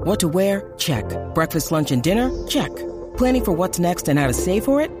for it. What to wear? Check. Breakfast, lunch, and dinner? Check. Planning for what's next and how to save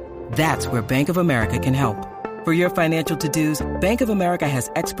for it? That's where Bank of America can help. For your financial to-dos, Bank of America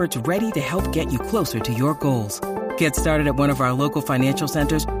has experts ready to help get you closer to your goals. Get started at one of our local financial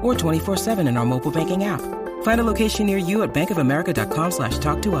centers or 24/7 in our mobile banking app. Find a location near you at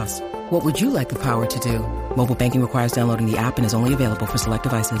bankofamerica.com/talktous. What would you like the power to do? Mobile banking requires downloading the app and is only available for select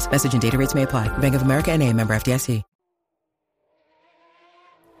devices. Message and data rates may apply. Bank of America NA, member FDIC.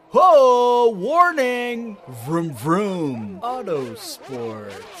 Whoa! Warning! Vroom vroom. Auto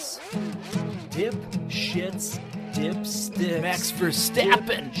sports. Dip, shits, dipsticks. Max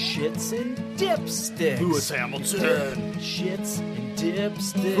Verstappen. Shits and dipsticks. Lewis Hamilton. Shits and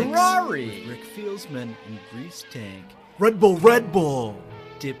dipsticks. Ferrari. Rick Fieldsman and Grease Tank. Red Bull.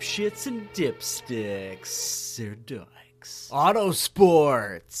 Dipshits and dipsticks. Sir Doinks. Auto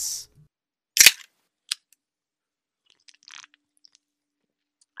sports.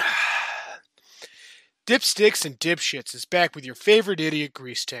 Dipsticks and Dipshits is back with your favorite idiot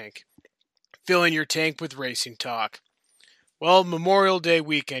Grease Tank, filling your tank with racing talk. Well, Memorial Day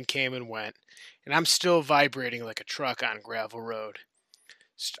weekend came and went, and I'm still vibrating like a truck on gravel road.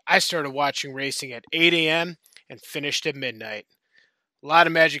 I started watching racing at 8 a.m. and finished at midnight. A lot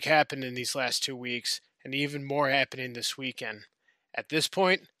of magic happened in these last 2 weeks, and even more happening this weekend. At this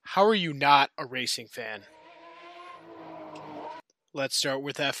point, how are you not a racing fan? Let's start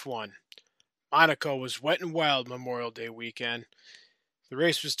with F1. Monaco was wet and wild Memorial Day weekend. The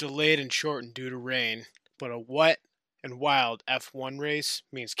race was delayed and shortened due to rain, but a wet and wild F1 race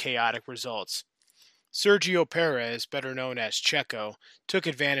means chaotic results. Sergio Perez, better known as Checo, took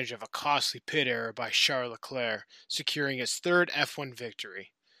advantage of a costly pit error by Charles Leclerc, securing his third F1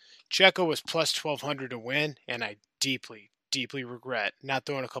 victory. Checo was plus 1,200 to win, and I deeply, deeply regret not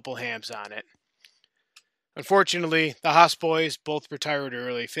throwing a couple hams on it. Unfortunately, the Haas boys both retired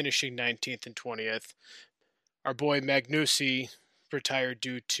early, finishing 19th and 20th. Our boy Magnussen retired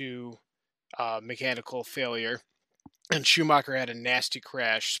due to mechanical failure, and Schumacher had a nasty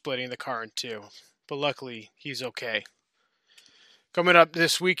crash, splitting the car in two. But luckily, he's okay. Coming up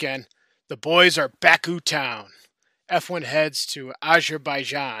this weekend, the boys are Baku Town. F1 heads to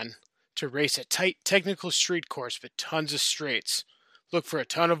Azerbaijan to race a tight technical street course with tons of straights. Look for a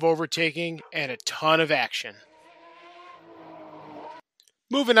ton of overtaking and a ton of action.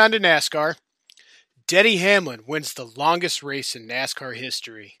 Moving on to NASCAR. Denny Hamlin wins the longest race in NASCAR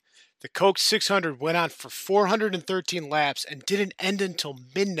history. The Coke 600 went on for 413 laps and didn't end until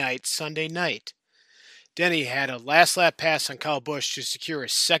midnight Sunday night. Denny had a last lap pass on Kyle Busch to secure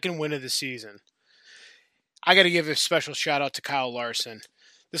his second win of the season. I got to give a special shout out to Kyle Larson.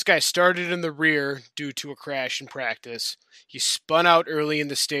 This guy started in the rear due to a crash in practice. He spun out early in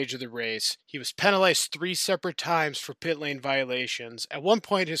the stage of the race. He was penalized 3 separate times for pit lane violations. At one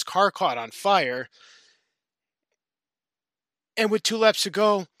point, his car caught on fire. And with 2 laps to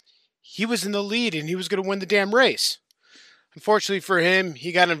go, he was in the lead and he was going to win the damn race. Unfortunately for him,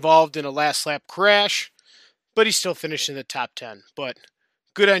 he got involved in a last lap crash, but he still finished in the top 10. But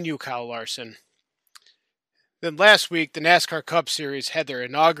good on you, Kyle Larson. Then last week, the NASCAR Cup Series had their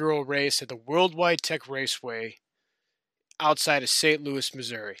inaugural race at the Worldwide Tech Raceway outside of St. Louis,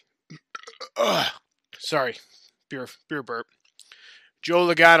 Missouri. Sorry, beer burp. Joe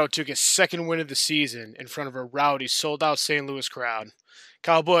Logano took his second win of the season in front of a rowdy, sold-out St. Louis crowd.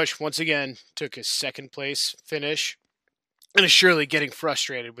 Kyle Busch, once again, took his second place finish and is surely getting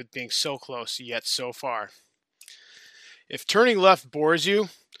frustrated with being so close yet so far. If turning left bores you,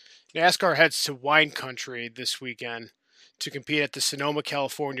 NASCAR heads to wine country this weekend to compete at the Sonoma,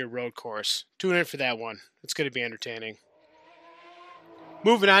 California road course. Tune in for that one. It's going to be entertaining.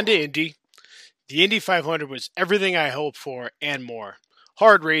 Moving on to Indy. The Indy 500 was everything I hoped for and more.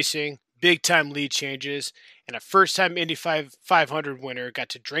 Hard racing, big-time lead changes, and a first-time Indy 500 winner got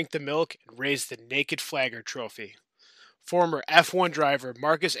to drink the milk and raise the Naked Flagger trophy. Former F1 driver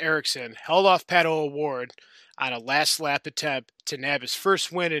Marcus Ericsson held off Pato O'Ward on a last-lap attempt to nab his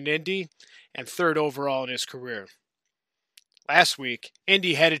first win in Indy and third overall in his career. Last week,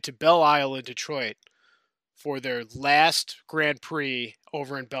 Indy headed to Belle Isle in Detroit for their last Grand Prix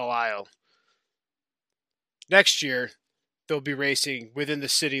over in Belle Isle. Next year, they'll be racing within the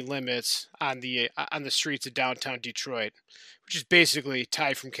city limits on the streets of downtown Detroit, which is basically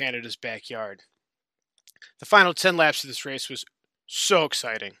tied from Canada's backyard. The final 10 laps of this race was so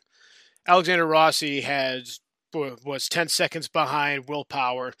exciting. Alexander Rossi was 10 seconds behind Will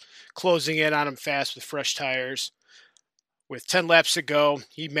Power, closing in on him fast with fresh tires. With 10 laps to go,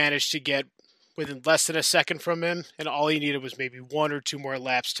 he managed to get within less than a second from him, and all he needed was maybe 1 or 2 more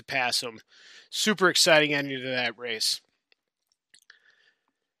laps to pass him. Super exciting ending to that race.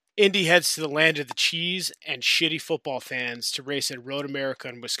 Indy heads to the land of the cheese and shitty football fans to race at Road America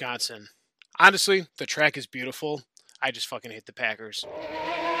in Wisconsin. Honestly, the track is beautiful. I just fucking hate the Packers.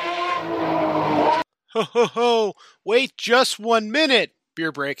 Ho ho ho! Wait just 1 minute!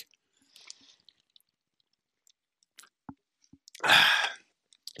 Beer break.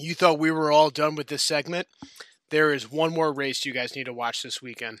 You thought we were all done with this segment? There is one more race you guys need to watch this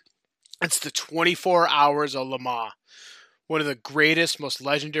weekend. It's the 24 Hours of Le Mans. one of the greatest, most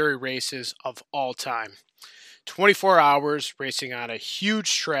legendary races of all time. 24 hours racing on a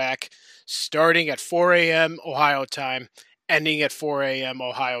huge track, starting at 4 a.m. Ohio time, ending at 4 a.m.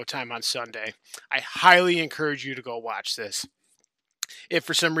 Ohio time on Sunday. I highly encourage you to go watch this. If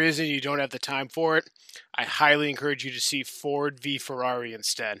for some reason you don't have the time for it, I highly encourage you to see Ford v Ferrari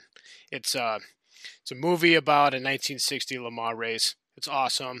instead. It's a movie about a 1960 Le Mans race. It's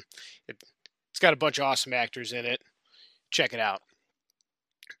awesome. It's got a bunch of awesome actors in it. Check it out.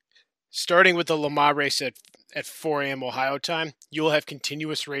 Starting with the Le Mans race at 4 a.m. Ohio time, you will have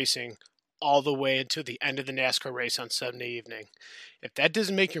continuous racing all the way until the end of the NASCAR race on Sunday evening. If that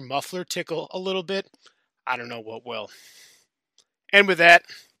doesn't make your muffler tickle a little bit, I don't know what will. And with that,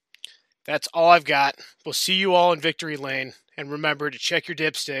 that's all I've got. We'll see you all in Victory Lane. And remember to check your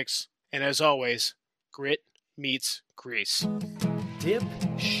dipsticks. And as always, grit meets grease. Dip,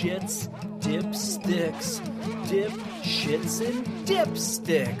 shits, dipsticks. Dip, shits, and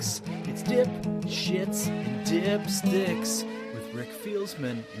dipsticks. It's dip, shits, and dipsticks with Rick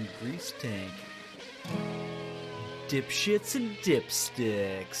Fieldsman and Grease Tank. Dip, shits, and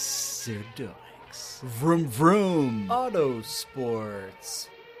dipsticks. They're doinks. Vroom, vroom. Auto sports.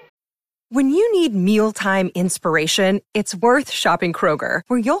 When you need mealtime inspiration, it's worth shopping Kroger,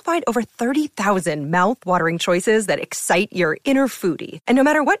 where you'll find over 30,000 mouth-watering choices that excite your inner foodie. And no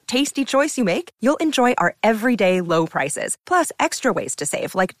matter what tasty choice you make, you'll enjoy our everyday low prices, plus extra ways to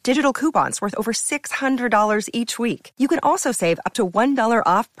save, like digital coupons worth over $600 each week. You can also save up to $1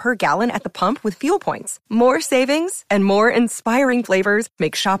 off per gallon at the pump with fuel points. More savings and more inspiring flavors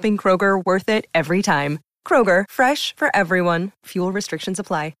make shopping Kroger worth it every time. Kroger, fresh for everyone. Fuel restrictions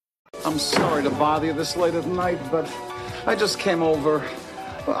apply. I'm sorry to bother you this late at night, but I just came over.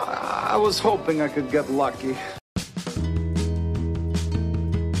 I was hoping I could get lucky.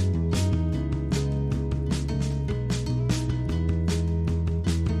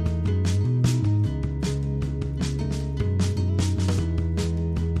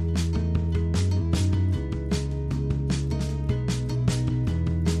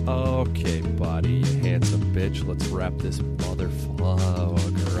 Okay, buddy, you handsome bitch. Let's wrap this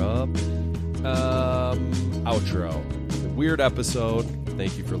motherfucker up. Outro. Weird episode.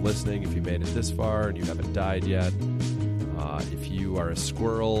 Thank you for listening. If you made it this far and you haven't died yet, if you are a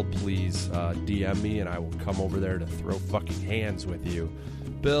squirrel, please DM me and I will come over there to throw fucking hands with you.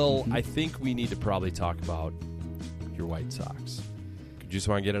 Bill, I think we need to probably talk about your White Sox. You just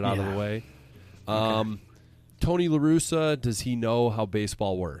want to get it out of the way? Okay. Tony La Russa, does he know how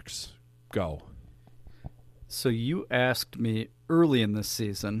baseball works? Go. So you asked me early in this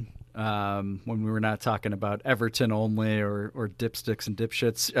season, when we were not talking about Everton only or dipsticks and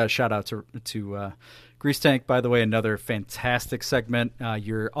dipshits. Shout out to Grease Tank, by the way, another fantastic segment.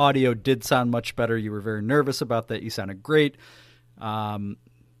 Your audio did sound much better. You were very nervous about that. You sounded great.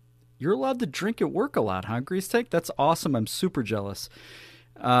 You're allowed to drink at work a lot, huh, Grease Tank? That's awesome. I'm super jealous.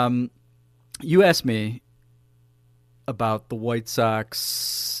 You asked me about the White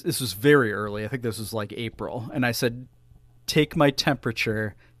Sox. This was very early. I think this was like April. And I said, take my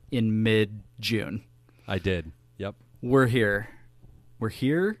temperature in mid-June. I did. Yep. We're here.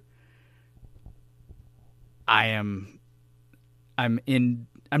 I'm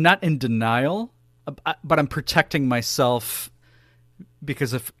not in denial, but I'm protecting myself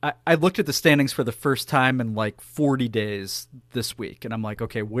because if I looked at the standings for the first time in like 40 days this week, and I'm like,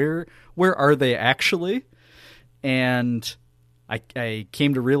 okay, where are they actually? And I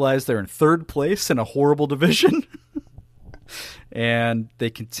came to realize they're in third place in a horrible division. And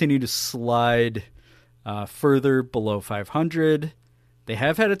they continue to slide further below 500. They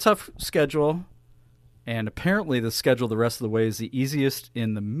have had a tough schedule. And apparently the schedule the rest of the way is the easiest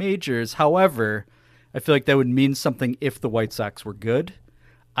in the majors. However, I feel like that would mean something if the White Sox were good.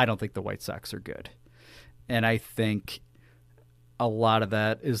 I don't think the White Sox are good. And I think a lot of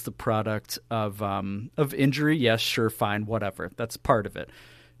that is the product of injury. Yes, sure, fine, whatever. That's part of it.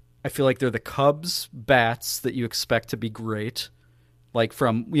 I feel like they're the Cubs bats that you expect to be great, like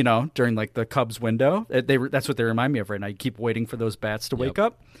from, during like the Cubs window. That's what they remind me of right now. You keep waiting for those bats to wake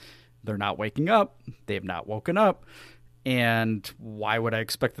up. They're not waking up. They have not woken up. And why would I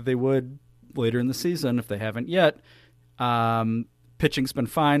expect that they would later in the season if they haven't yet? Pitching's been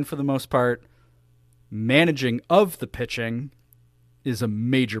fine for the most part. Managing of the pitching is a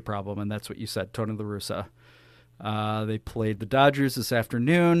major problem, and that's what you said, Tony La Russa. They played the Dodgers this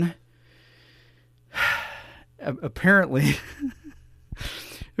afternoon. Apparently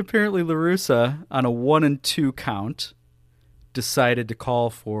La Russa, on a 1-2 count, decided to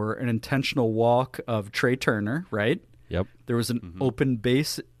call for an intentional walk of Trey Turner, right? Yep. There was an open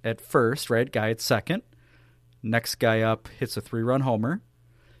base at first, right? Guy at second. Next guy up hits a 3-run homer.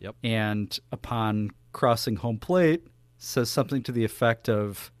 Yep. And upon crossing home plate, says something to the effect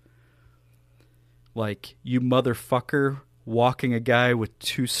of, like, you motherfucker walking a guy with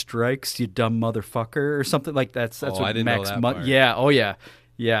 2 strikes, you dumb motherfucker, or something like that. That's what I didn't Max know that part. Yeah, oh yeah.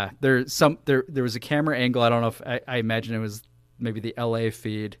 Yeah. There was a camera angle, I don't know if I imagine it was maybe the LA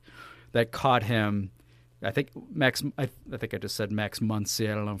feed that caught him. I think I think I just said Max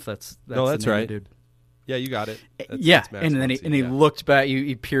Muncy. I don't know if that's no, that's the name, right, dude. Yeah, you got it. That's Max and then Muncy, he looked back.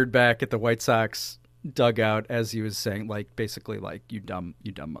 He peered back at the White Sox dugout as he was saying, like, basically, like, you dumb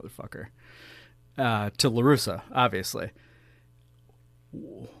motherfucker, to La Russa, obviously.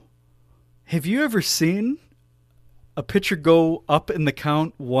 Have you ever seen a pitcher go up in the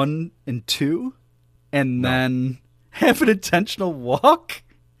count 1-2 and then have an intentional walk?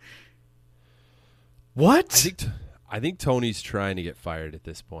 What? I think Tony's trying to get fired at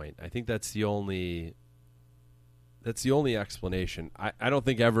this point. I think that's the only explanation. I don't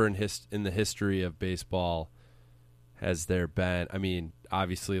think ever in the history of baseball has there been. I mean,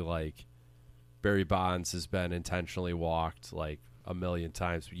 obviously, like, Barry Bonds has been intentionally walked like a million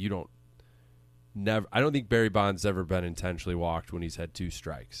times, but I don't think Barry Bonds ever been intentionally walked when he's had 2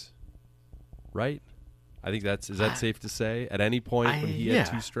 strikes. Right? I think is that safe to say? At any point when he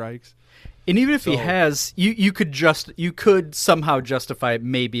had 2 strikes? And even if he has, you could somehow justify it,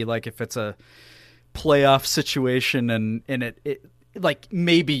 maybe, like, if it's a playoff situation and it like,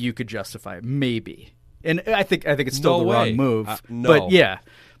 maybe you could justify it, maybe. And I think it's still the wrong move. No. But yeah.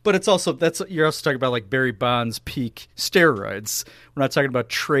 But it's also, you're also talking about, like, Barry Bonds peak steroids. We're not talking about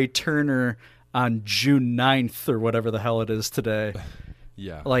Trey Turner on June 9th or whatever the hell it is today.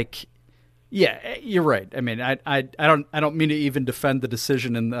 Yeah. Like, yeah, you're right. I mean, I don't mean to even defend the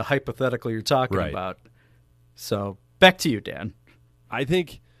decision in the hypothetical you're talking about. So back to you, Dan. I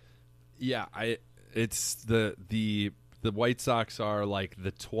think, it's the White Sox are like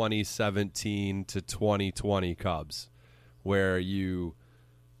the 2017 to 2020 Cubs, where you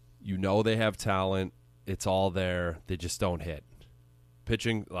know they have talent, it's all there, they just don't hit.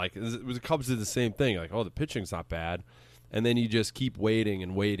 Pitching, like, the Cubs did the same thing. Like, oh, the pitching's not bad. And then you just keep waiting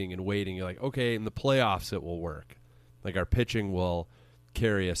and waiting and waiting. You're like, okay, in the playoffs it will work. Like, our pitching will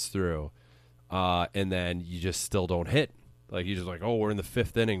carry us through. And then you just still don't hit. Like, you're just like, oh, we're in the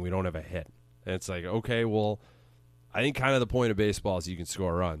 5th inning, we don't have a hit. And it's like, okay, well, I think kind of the point of baseball is you can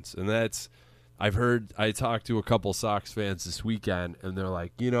score runs. And I talked to a couple Sox fans this weekend, and they're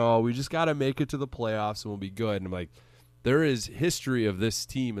like, we just got to make it to the playoffs and we'll be good. And I'm like, there is history of this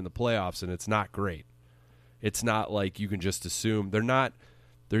team in the playoffs, and it's not great. It's not like you can just assume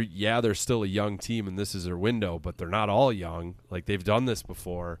they're still a young team and this is their window, but they're not all young. Like, they've done this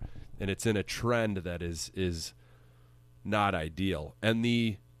before, and it's in a trend that is not ideal. And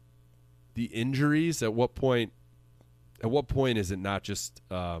the injuries, at what point is it not just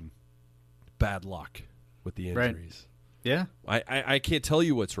bad luck with the injuries? Right. Yeah. I can't tell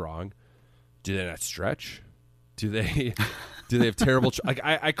you what's wrong. Do they not stretch? Do they have terrible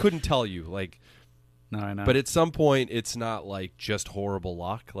I couldn't tell you. Like, no, I know. But at some point, it's not like just horrible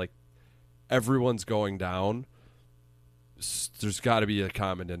luck. Like, everyone's going down. There's got to be a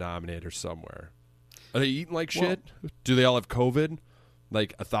common denominator somewhere. Are they eating like shit? Do they all have COVID?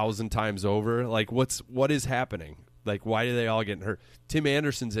 Like 1,000 times over? Like, what is happening? Like, why do they all get hurt? Tim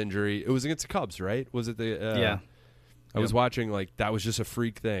Anderson's injury, it was against the Cubs, right? Was it the yeah. I was watching, like, that was just a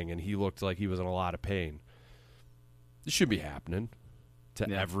freak thing, and he looked like he was in a lot of pain. This should be happening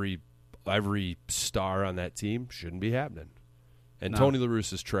to every star on that team. Shouldn't be happening. And Tony La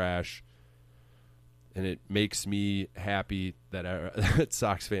Russa's trash, and it makes me happy that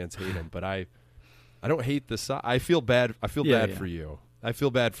Sox fans hate him. But I don't hate the Sox. I feel bad. For you. I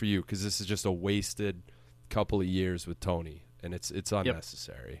feel bad for you because this is just a wasted couple of years with Tony, and it's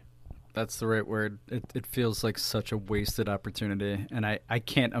unnecessary. Yep. That's the right word. It feels like such a wasted opportunity, and I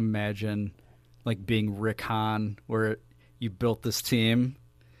can't imagine, like, being Rick Hahn, where you built this team,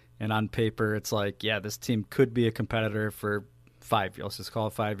 and on paper it's like, yeah, this team could be a competitor for 5 years. Let's just call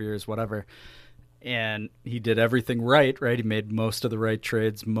it 5 years, whatever. And he did everything right? He made most of the right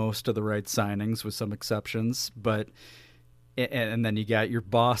trades, most of the right signings, with some exceptions. But and then you got your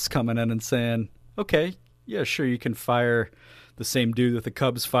boss coming in and saying, okay, yeah, sure, you can fire the same dude that the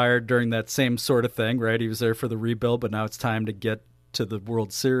Cubs fired during that same sort of thing, right? He was there for the rebuild, but now it's time to get to the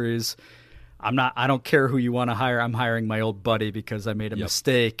World Series. I don't care who you want to hire. I'm hiring my old buddy because I made a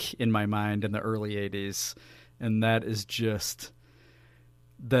mistake in my mind in the early 80s. And that is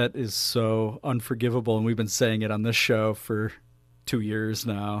so unforgivable. And we've been saying it on this show for 2 years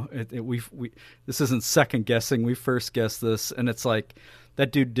now. This isn't second guessing. We first guessed this, and it's like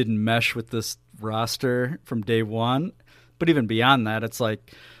that dude didn't mesh with this roster from day one. But even beyond that, it's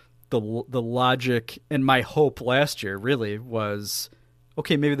like the logic and my hope last year really was,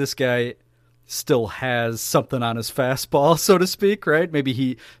 okay, maybe this guy still has something on his fastball, so to speak, right? Maybe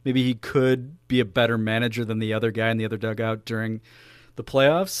he could be a better manager than the other guy in the other dugout during the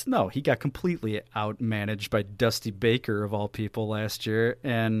playoffs. No, he got completely outmanaged by Dusty Baker of all people last year,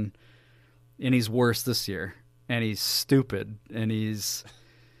 and he's worse this year, and he's stupid, and he's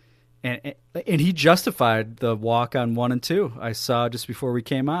and he justified the walk on 1 and 2. I saw just before we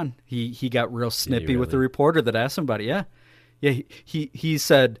came on. He got real snippy with the reporter that asked him about it. Yeah. He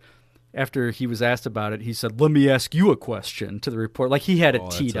said after he was asked about it, he said, "Let me ask you a question" to the reporter. Like he had it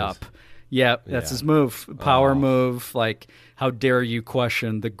teed up. Yeah, that's his move. Power move. Like, how dare you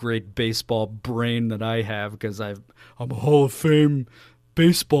question the great baseball brain that I have because I'm a Hall of Fame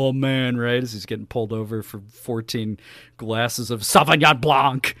baseball man, right? As he's getting pulled over for 14 glasses of Sauvignon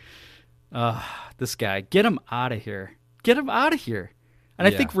Blanc. This guy, get him out of here. Get him out of here. And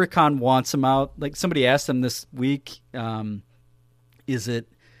I think Rick Hahn wants him out. Like somebody asked him this week, is it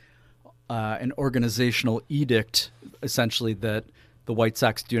an organizational edict, essentially, that the White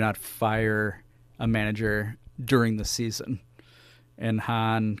Sox do not fire a manager during the season? And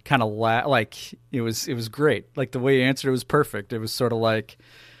Hahn kind of like it was great. Like the way he answered it was perfect. It was sort of like,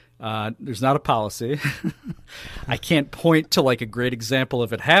 there's not a policy. I can't point to like a great example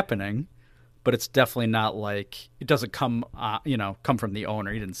of it happening, but it's definitely not like it doesn't come from the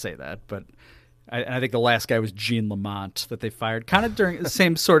owner. He didn't say that, but I think the last guy was Gene Lamont that they fired, kind of during the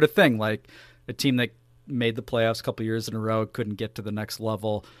same sort of thing, like a team that made the playoffs a couple years in a row, couldn't get to the next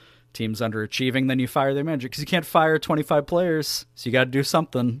level. Team's underachieving, then you fire their manager because you can't fire 25 players, so you got to do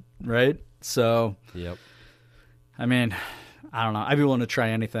something, right? So, yep. I mean, I don't know. I'd be willing to try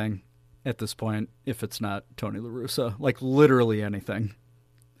anything at this point if it's not Tony La Russa, like literally anything.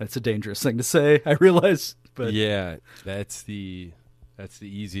 That's a dangerous thing to say, I realize, but yeah, that's the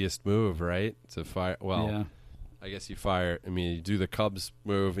easiest move, right? To fire. Well, yeah. I guess you fire. I mean, you do the Cubs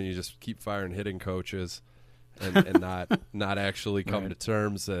move and you just keep firing hitting coaches. And not actually come to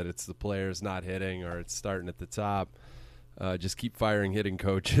terms that it's the players not hitting or it's starting at the top. Just keep firing hitting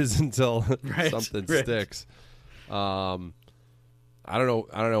coaches until something sticks. I don't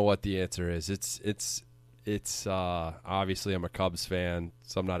know what the answer is. It's obviously I'm a Cubs fan,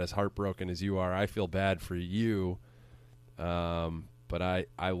 so I'm not as heartbroken as you are. I feel bad for you, but I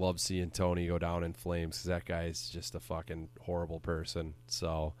love seeing Tony go down in flames because that guy is just a fucking horrible person.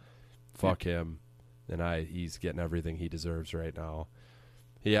 So fuck him. And he's getting everything he deserves right now.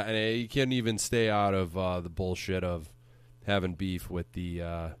 Yeah, and he can't even stay out of the bullshit of having beef with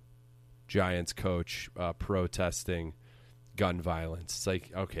the Giants coach protesting gun violence. It's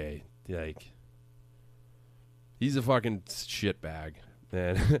like, okay, like he's a fucking shitbag,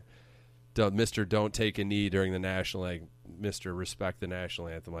 man. Mr. Don't take a knee during the national, like Mr. Respect the national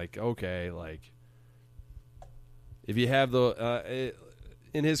anthem. Like, okay, like if you have the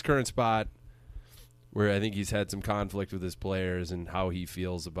in his current spot, where I think he's had some conflict with his players and how he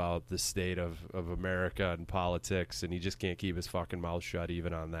feels about the state of America and politics, and he just can't keep his fucking mouth shut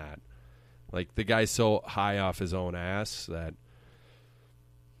even on that. Like, the guy's so high off his own ass that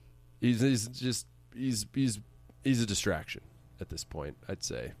he's a distraction at this point, I'd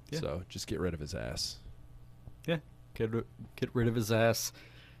say. Yeah. So just get rid of his ass. Yeah, get rid of his ass.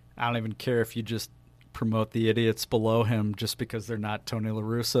 I don't even care if you just promote the idiots below him just because they're not Tony La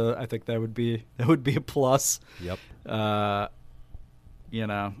Russa. I think that would be a plus. Yep. I don't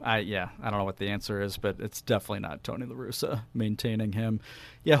know what the answer is, but it's definitely not Tony La Russa maintaining him.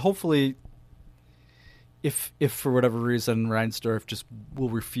 Yeah, hopefully if for whatever reason Reinsdorf just will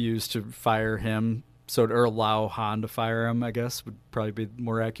refuse to fire him, or allow Hahn to fire him, I guess would probably be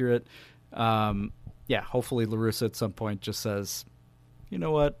more accurate. Hopefully La Russa at some point just says, you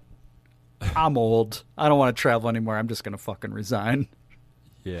know what? I'm old. I don't want to travel anymore. I'm just going to fucking resign.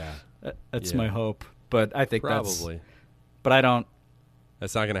 Yeah. That's my hope. But I think probably. But I don't.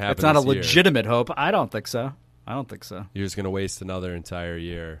 That's not going to happen. It's not a this year. legitimate hope. I don't think so. You're just going to waste another entire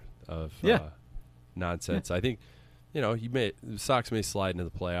year of nonsense. Yeah. I think, the Sox may slide into the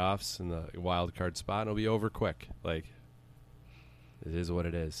playoffs in the wild card spot, and it'll be over quick. Like, it is what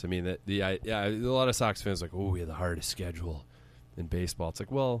it is. I mean, a lot of Sox fans are like, oh, we have the hardest schedule in baseball. It's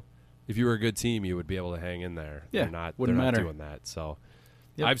like, well, if you were a good team, you would be able to hang in there. Yeah, they're not doing that. So,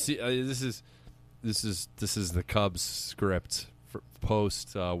 I've seen this is the Cubs script for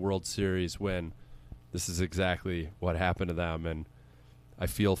post World Series win. This is exactly what happened to them, and I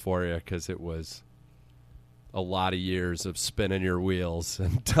feel for you because it was a lot of years of spinning your wheels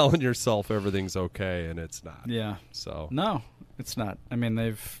and telling yourself everything's okay, and it's not. Yeah. So no, It's not. I mean,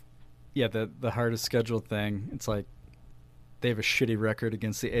 the hardest schedule thing. It's like they have a shitty record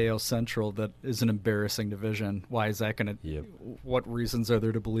against the AL Central that is an embarrassing division. Why is that going to? Yep. What reasons are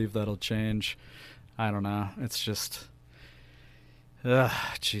there to believe that'll change? I don't know. It's just,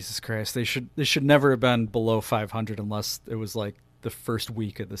 Jesus Christ. They should never have been below 500 unless it was like the first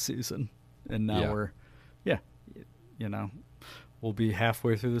week of the season, and now we'll be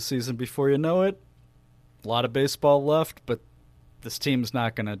halfway through the season before you know it. A lot of baseball left, but this team's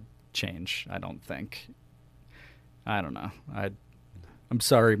not going to change, I don't think. I don't know. I'm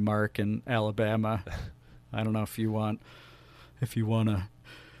sorry, Mark in Alabama. I don't know if you want a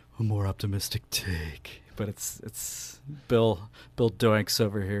more optimistic take, but it's Bill Doinks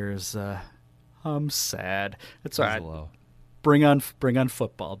over here is I'm sad. It's all right. Low. Bring on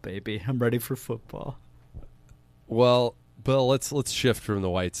football, baby. I'm ready for football. Well, Bill, let's shift from the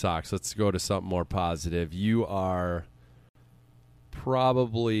White Sox. Let's go to something more positive. You are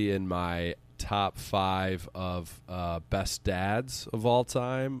probably in my top 5 of best dads of all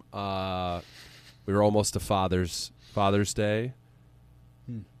time. We were almost to Father's Day.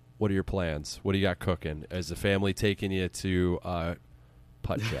 What are your plans? What do you got cooking? Is the family taking you to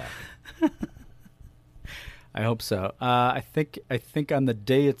Putt Shack? I hope so. I think on the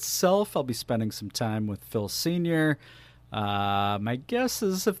day itself, I'll be spending some time with Phil Sr. My guess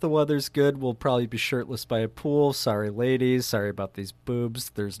is if the weather's good, we'll probably be shirtless by a pool. Sorry, ladies. Sorry about these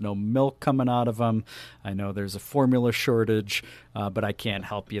boobs. There's no milk coming out of them. I know there's a formula shortage, but I can't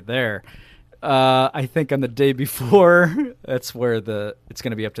help you there. I think on the day before, that's where it's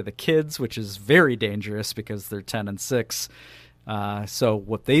going to be up to the kids, which is very dangerous because they're 10 and 6. So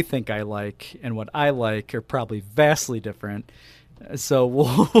what they think I like and what I like are probably vastly different. So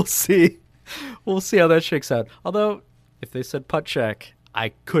we'll see. We'll see how that shakes out. Although, if they said Putt Shack, I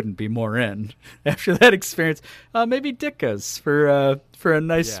couldn't be more in. After that experience, maybe Ditka's for a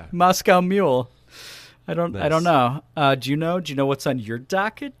nice Moscow Mule. I don't know. Do you know what's on your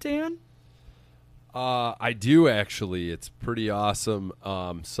docket, Dan? I do actually. It's pretty awesome.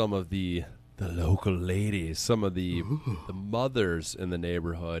 Some of the local ladies, some of the mothers in the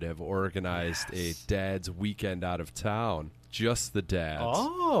neighborhood have organized a dad's weekend out of town. Just the dads.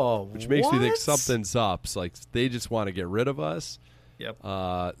 Oh, which makes me think something's up. It's like they just want to get rid of us. Yep.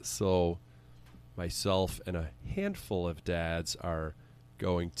 So myself and a handful of dads are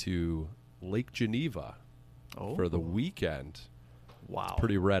going to Lake Geneva for the weekend. Wow. It's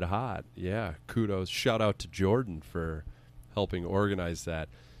pretty red hot. Yeah. Kudos. Shout out to Jordan for helping organize that.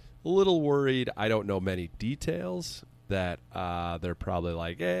 A little worried. I don't know many details. That they're probably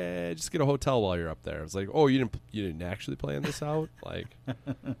like, just get a hotel while you're up there. It's like, oh, you didn't actually plan this out? Like,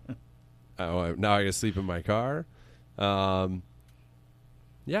 oh, now I gotta sleep in my car. Yeah,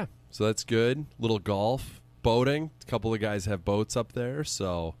 so that's good. Little golf, boating. A couple of guys have boats up there,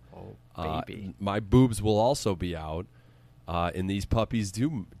 so baby. My boobs will also be out. And these puppies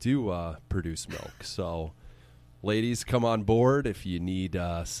do produce milk. So, ladies, come on board if you need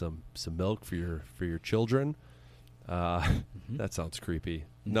some milk for your children. That sounds creepy.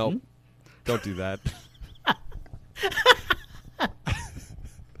 Nope. Don't do that.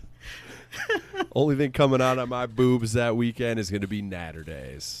 Only thing coming out of my boobs that weekend is going to be natter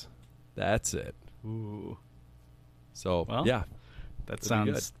days. That's it. Ooh. So, well, yeah. That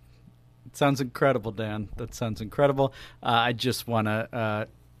sounds incredible, Dan. That sounds incredible. I just want to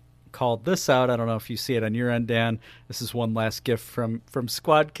call this out. I don't know if you see it on your end, Dan. This is one last gift from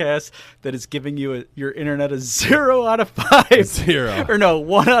Squadcast that is giving you your internet a 0 out of 5. 0. Or no,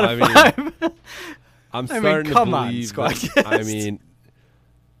 1 out of 5. I'm starting come to on, believe Squadcast.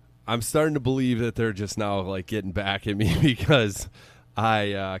 I'm starting to believe that they're just now like getting back at me because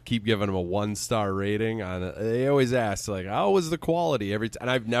I keep giving them a 1-star rating. They always ask like, "How was the quality?" And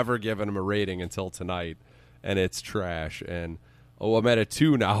I've never given them a rating until tonight, and it's trash. And I'm at a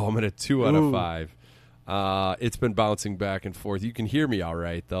 2 now. I'm at a 2 out of 5. It's been bouncing back and forth. You can hear me all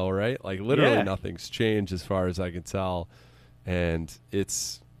right, though, right? Like, literally nothing's changed as far as I can tell. And you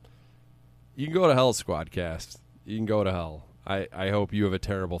can go to hell, Squadcast. You can go to hell. I hope you have a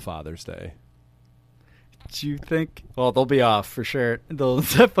terrible Father's Day. Do you think? Well, they'll be off for sure. They'll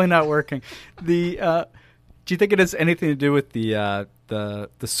definitely not working. Do you think it has anything to do with the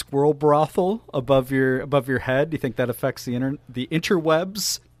squirrel brothel above your head? Do you think that affects the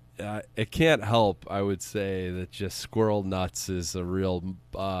interwebs? It can't help. I would say that just squirrel nuts is a real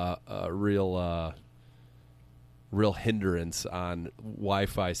hindrance on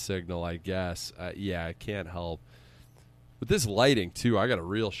Wi-Fi signal, I guess. Yeah, it can't help. With this lighting, too, I got a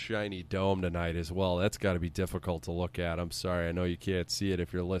real shiny dome tonight as well. That's got to be difficult to look at. I'm sorry. I know you can't see it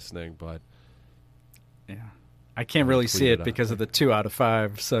if you're listening, but... Yeah. I can't really see tweet it it out because of the 2 out of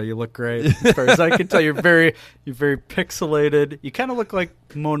 5. So you look great. As far as I can tell, you're very pixelated. You kind of look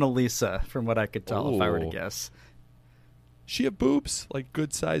like Mona Lisa, from what I could tell, if I were to Ooh. guess. She have boobs, like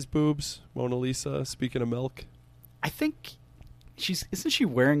good sized boobs. Mona Lisa. Speaking of milk, I think isn't she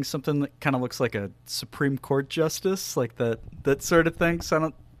wearing something that kind of looks like a Supreme Court justice, like that sort of thing?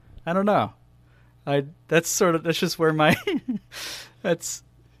 So I don't know. That's just where my that's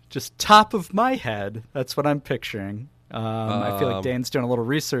just top of my head. That's what I'm picturing. I feel like Dan's doing a little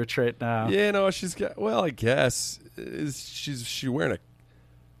research right now. yeah, no, she's got. Well, I guess she wearing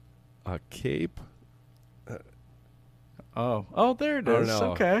a cape? Oh, there it I don't is.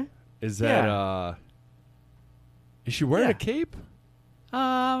 know. Okay. Is that is she wearing Yeah. a cape?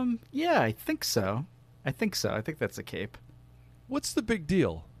 Yeah, I think so. I think that's a cape. What's the big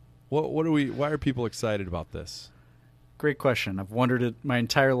deal? What are we? Why are people excited about this? Great question. I've wondered it my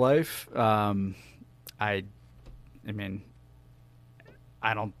entire life. I mean,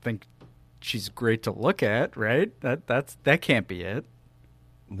 I don't think she's great to look at, right? That can't be it.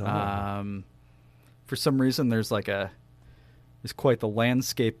 No. For some reason, there's quite the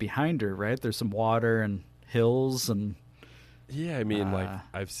landscape behind her, right? There's some water and hills and. Yeah, I mean, like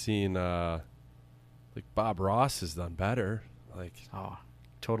I've seen, like Bob Ross has done better. Like, oh,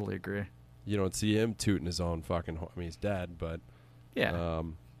 totally agree. You don't see him tooting his own fucking. I mean, he's dead, but yeah.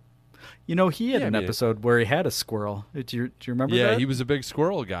 He had an episode where he had a squirrel. Do you remember that? Yeah, he was a big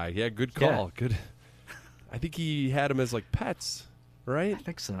squirrel guy. Yeah, good call. Yeah. Good. I think he had them as like pets, right? I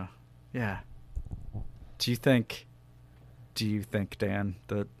think so. Yeah. Do you think, Dan,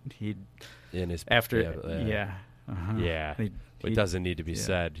 that he'd in his after? Yeah. It doesn't need to be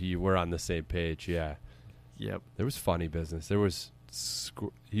said. We're on the same page. Yeah. Yep. There was funny business. There was.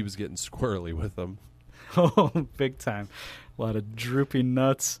 He was getting squirrely with them. Oh, big time. A lot of droopy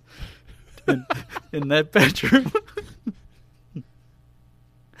nuts in that bedroom.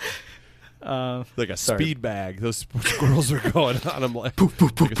 Like a speed bag. Those squirrels are going on him like poof,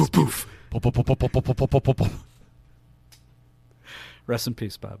 poof, poof, poof, poof. Rest in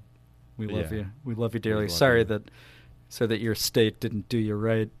peace, Bob. We love you. We love you dearly. Sorry that your estate didn't do you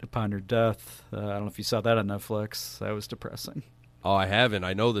right upon your death. I don't know if you saw that on Netflix. That was depressing. Oh, I haven't.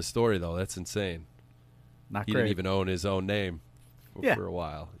 I know the story, though. That's insane. He didn't even own his own name for a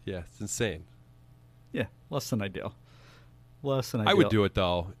while. Yeah, it's insane. Yeah, less than ideal. I would do it,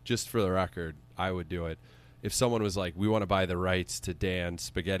 though, just for the record. I would do it. If someone was like, we want to buy the rights to Dan's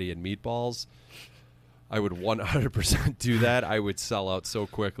Spaghetti and Meatballs, I would 100% do that. I would sell out so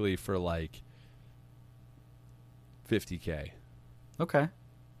quickly for like $50K. Okay.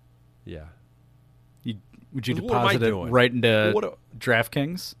 Yeah. Would you deposit it right into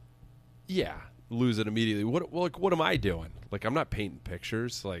DraftKings? Yeah, lose it immediately. What am I doing? Like, I'm not painting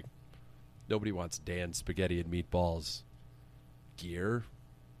pictures. Like, nobody wants Dan's Spaghetti and Meatballs gear,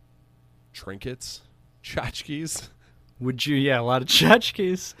 trinkets, tchotchkes. Would you? Yeah, a lot of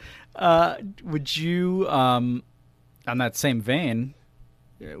tchotchkes. Would you? On that same vein,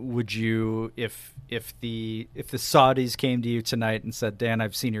 would you, if the Saudis came to you tonight and said, Dan,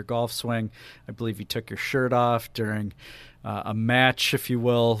 I've seen your golf swing. I believe you took your shirt off during a match, if you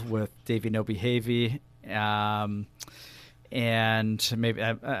will, with Davey No Behavey. And maybe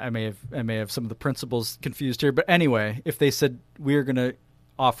I may have some of the principles confused here, but anyway, if they said we're going to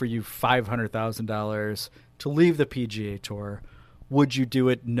offer you $500,000 to leave the PGA Tour, would you do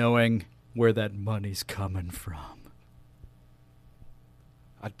it knowing where that money's coming from?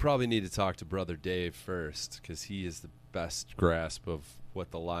 I'd probably need to talk to Brother Dave first because he is the best grasp of what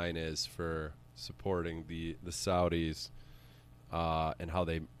the line is for supporting the Saudis and how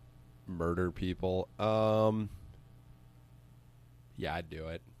they murder people. Yeah, I'd do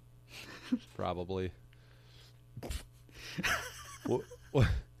it. Probably.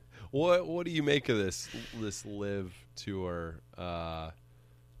 What do you make of this live tour? Do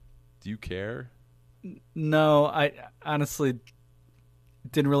you care? No, I honestly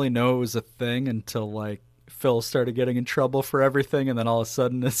didn't really know it was a thing until like Phil started getting in trouble for everything, and then all of a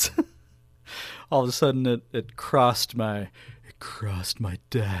sudden it crossed my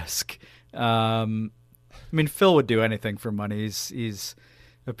desk. I mean, Phil would do anything for money. He's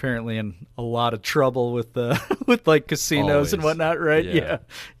apparently in a lot of trouble with with like casinos Always. and whatnot, right? Yeah.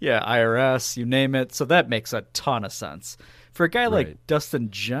 IRS, you name it. So that makes a ton of sense. For a guy like Right.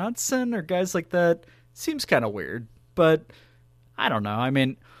 Dustin Johnson or guys like that, seems kind of weird. But I don't know. I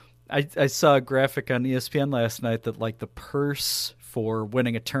mean, I saw a graphic on ESPN last night that like the purse for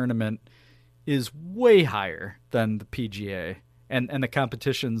winning a tournament is way higher than the PGA, and the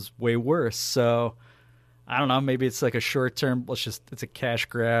competition's way worse. So I don't know. Maybe it's like a short term. It's a cash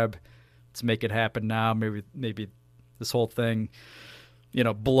grab let's make it happen now. Maybe this whole thing,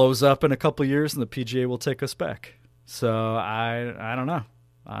 blows up in a couple of years and the PGA will take us back. So I don't know.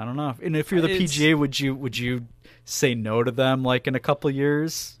 And if you're the PGA, would you say no to them like in a couple of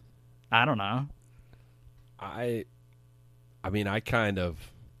years? I don't know. I mean, I kind of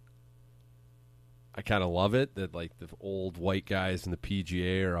love it that like the old white guys in the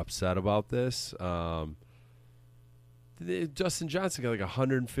PGA are upset about this. Dustin Johnson got like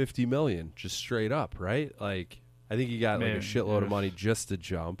 $150 million just straight up, right? Like I think he got like a shitload of money just to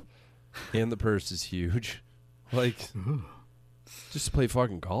jump, and the purse is huge. Like just to play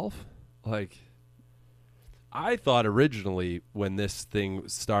fucking golf. Like I thought originally when this thing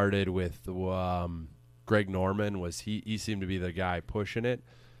started with Greg Norman was he seemed to be the guy pushing it.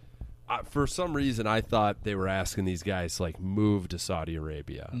 For some reason, I thought they were asking these guys to like move to Saudi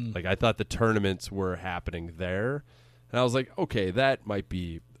Arabia. Like I thought the tournaments were happening there, and I was like, okay, that might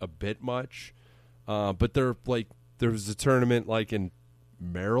be a bit much. But there was a tournament like in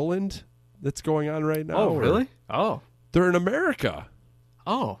Maryland that's going on right now. Oh, really? Oh, they're in America.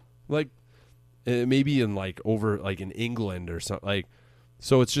 Oh, like maybe in like over like in England or something. Like,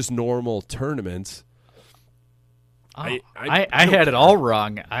 so it's just normal tournaments. Oh, I had it all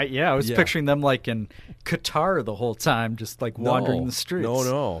wrong. I was picturing them like in Qatar the whole time, just like wandering the streets.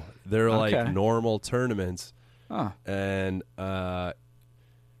 No, they're like normal tournaments. Huh. And I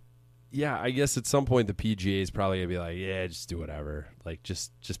guess at some point the PGA is probably gonna be like, yeah, just do whatever. Like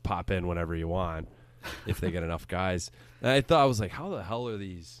just pop in whenever you want if they get enough guys. And I was like, how the hell are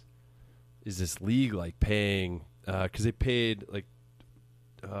these? Is this league like paying? Because they paid like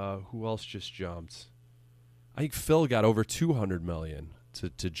who else just jumped? I think Phil got over $200 million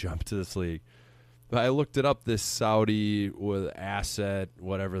to jump to this league. But I looked it up. This Saudi with asset,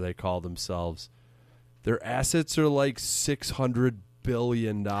 whatever they call themselves, their assets are like $600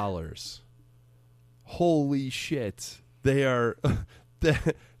 billion. Holy shit! They are.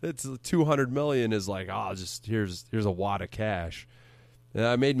 That's $200 million is like just here's a wad of cash. And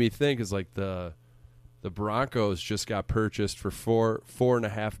that made me think is like the Broncos just got purchased for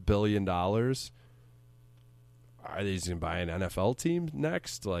 $4.5 billion. Are they just going to buy an NFL team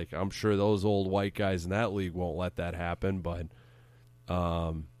next? Like, I'm sure those old white guys in that league won't let that happen, but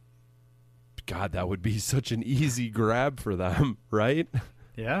God, that would be such an easy grab for them, right?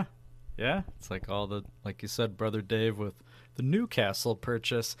 Yeah. It's like like you said, Brother Dave with the Newcastle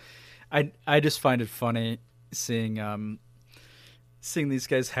purchase. I just find it funny seeing these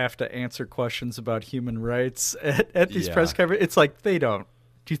guys have to answer questions about human rights at these press conferences. It's like they don't.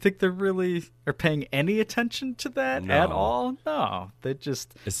 Do you think they really are paying any attention to that at all? No, they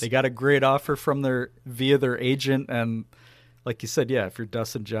got a great offer from via their agent, and like you said, if you're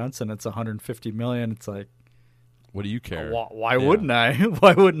Dustin Johnson, it's $150 million. It's like, what do you care? Why wouldn't I?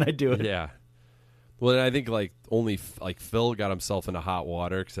 Why wouldn't I do it? Yeah. Well, I think like only like Phil got himself into hot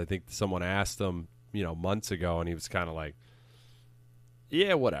water because I think someone asked him, months ago, and he was kind of like,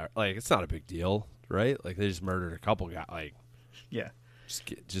 yeah, whatever. Like it's not a big deal, right? Like they just murdered a couple guys. Like, yeah.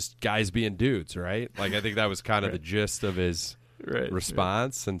 Just guys being dudes, right? Like I think that was kind of the gist of his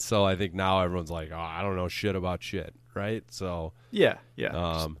response, and so I think now everyone's like, "Oh, I don't know shit about shit," right? So yeah.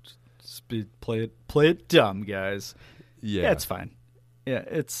 Just play it dumb, guys. Yeah, it's fine. Yeah,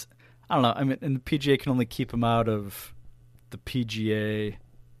 it's I don't know. I mean, and the PGA can only keep him out of the PGA.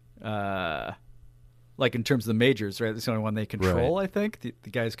 Like in terms of the majors, right? That's the only one they control, I think. The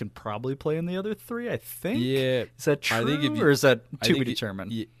guys can probably play in the other three, I think. Yeah. Is that true, or is that to be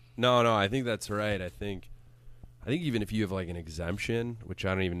determined? No, I think that's right. I think even if you have like an exemption, which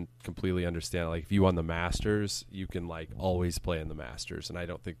I don't even completely understand, like if you won the Masters, you can like always play in the Masters, and I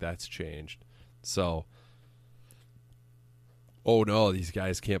don't think that's changed. So, oh no, these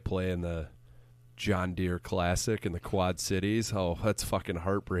guys can't play in the John Deere Classic in the Quad Cities. Oh, that's fucking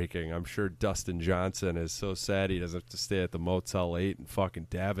heartbreaking. I'm sure Dustin Johnson is so sad he doesn't have to stay at the Motel 8 in fucking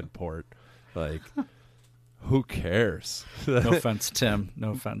Davenport. Like, who cares? No offense, Tim.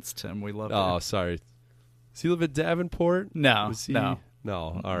 We love you. Oh, sorry. Does he live at Davenport? No.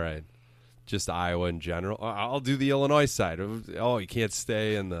 No. All right. Just Iowa in general. I'll do the Illinois side. Oh, you can't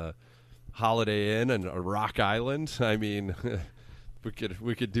stay in the Holiday Inn and Rock Island? I mean...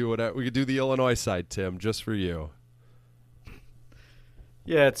 We could do whatever. We could do the Illinois side, Tim, just for you.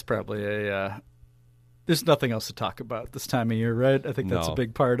 Yeah, it's probably there's nothing else to talk about this time of year, right? I think that's a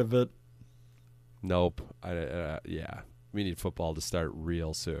big part of it. Nope. Yeah. We need football to start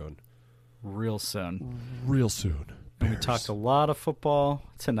real soon. Real soon. And we talked a lot of football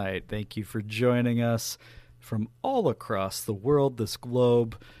tonight. Thank you for joining us from all across the world, this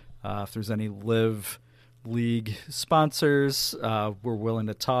globe. If there's any live league sponsors. We're willing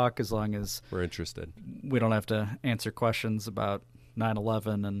to talk as long as we're interested. We don't have to answer questions about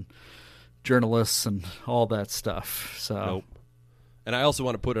 9/11 and journalists and all that stuff. So, nope. And I also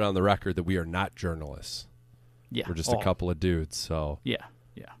want to put it on the record that we are not journalists. Yeah, we're just a couple of dudes. So yeah.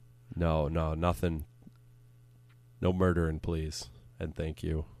 No, nothing. No murdering, please, and thank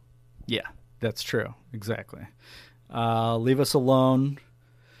you. Yeah, that's true. Exactly. Leave us alone,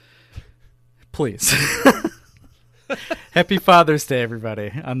 please. Happy Father's Day,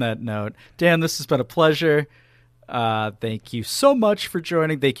 everybody. On that note, Dan, this has been a pleasure. Thank you so much for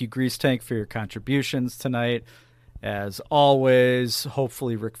joining. Thank you, Grease Tank, for your contributions tonight. As always,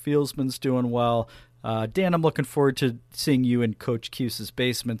 hopefully Rick Fieldsman's doing well. Dan, I'm looking forward to seeing you in Coach Cuse's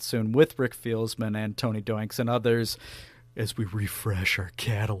basement soon with Rick Fieldsman and Tony Doinks and others as we refresh our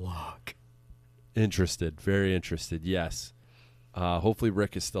catalog. Interested. Very interested, yes. Hopefully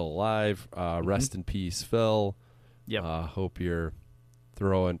Rick is still alive. Rest in peace, Phil. Yep. Hope you're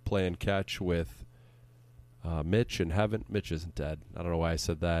playing catch with Mitch in heaven. Mitch isn't dead. I don't know why I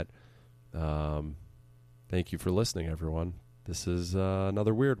said that. Thank you for listening, everyone. This is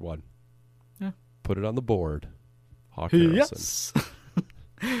another weird one. Yeah. Put it on the board. Hawk Harrelson. Yes.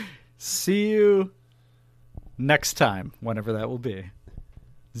 See you next time, whenever that will be.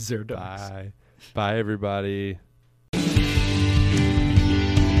 Zero Dogs. Bye. Bye, everybody.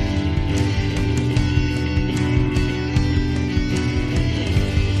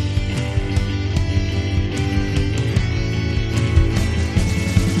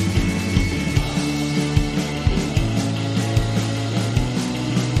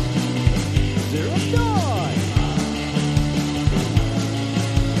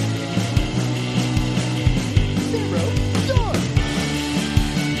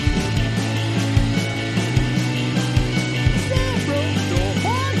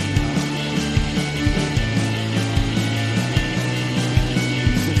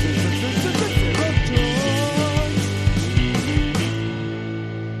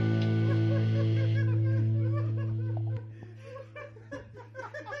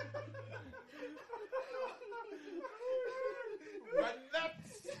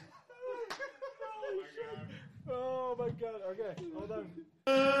 Oh my God. Okay, hold on.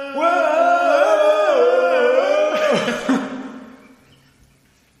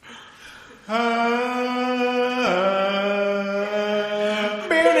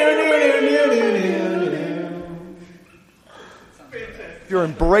 You're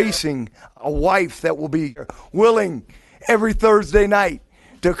embracing a wife that will be willing every Thursday night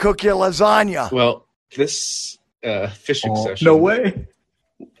to cook you lasagna. Well, this fishing session. No way.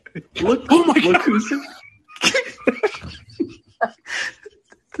 Look! Oh my God! Who's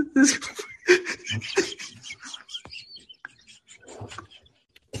this?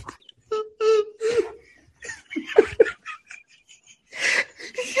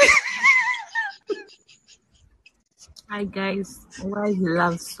 Hi guys, why is the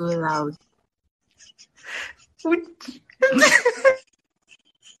laugh so loud?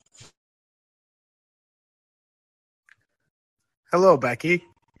 Hello, Becky.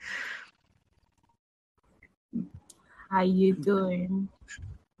 How you doing?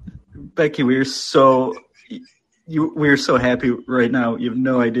 Becky, we are so happy right now. You have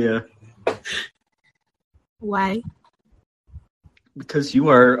no idea. Why? Because you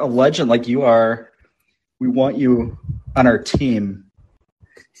are a legend, like you are. We want you on our team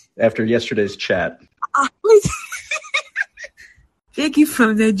after yesterday's chat. Wait. Becky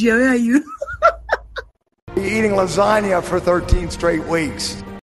from Nigeria, you? Eating lasagna for 13 straight weeks.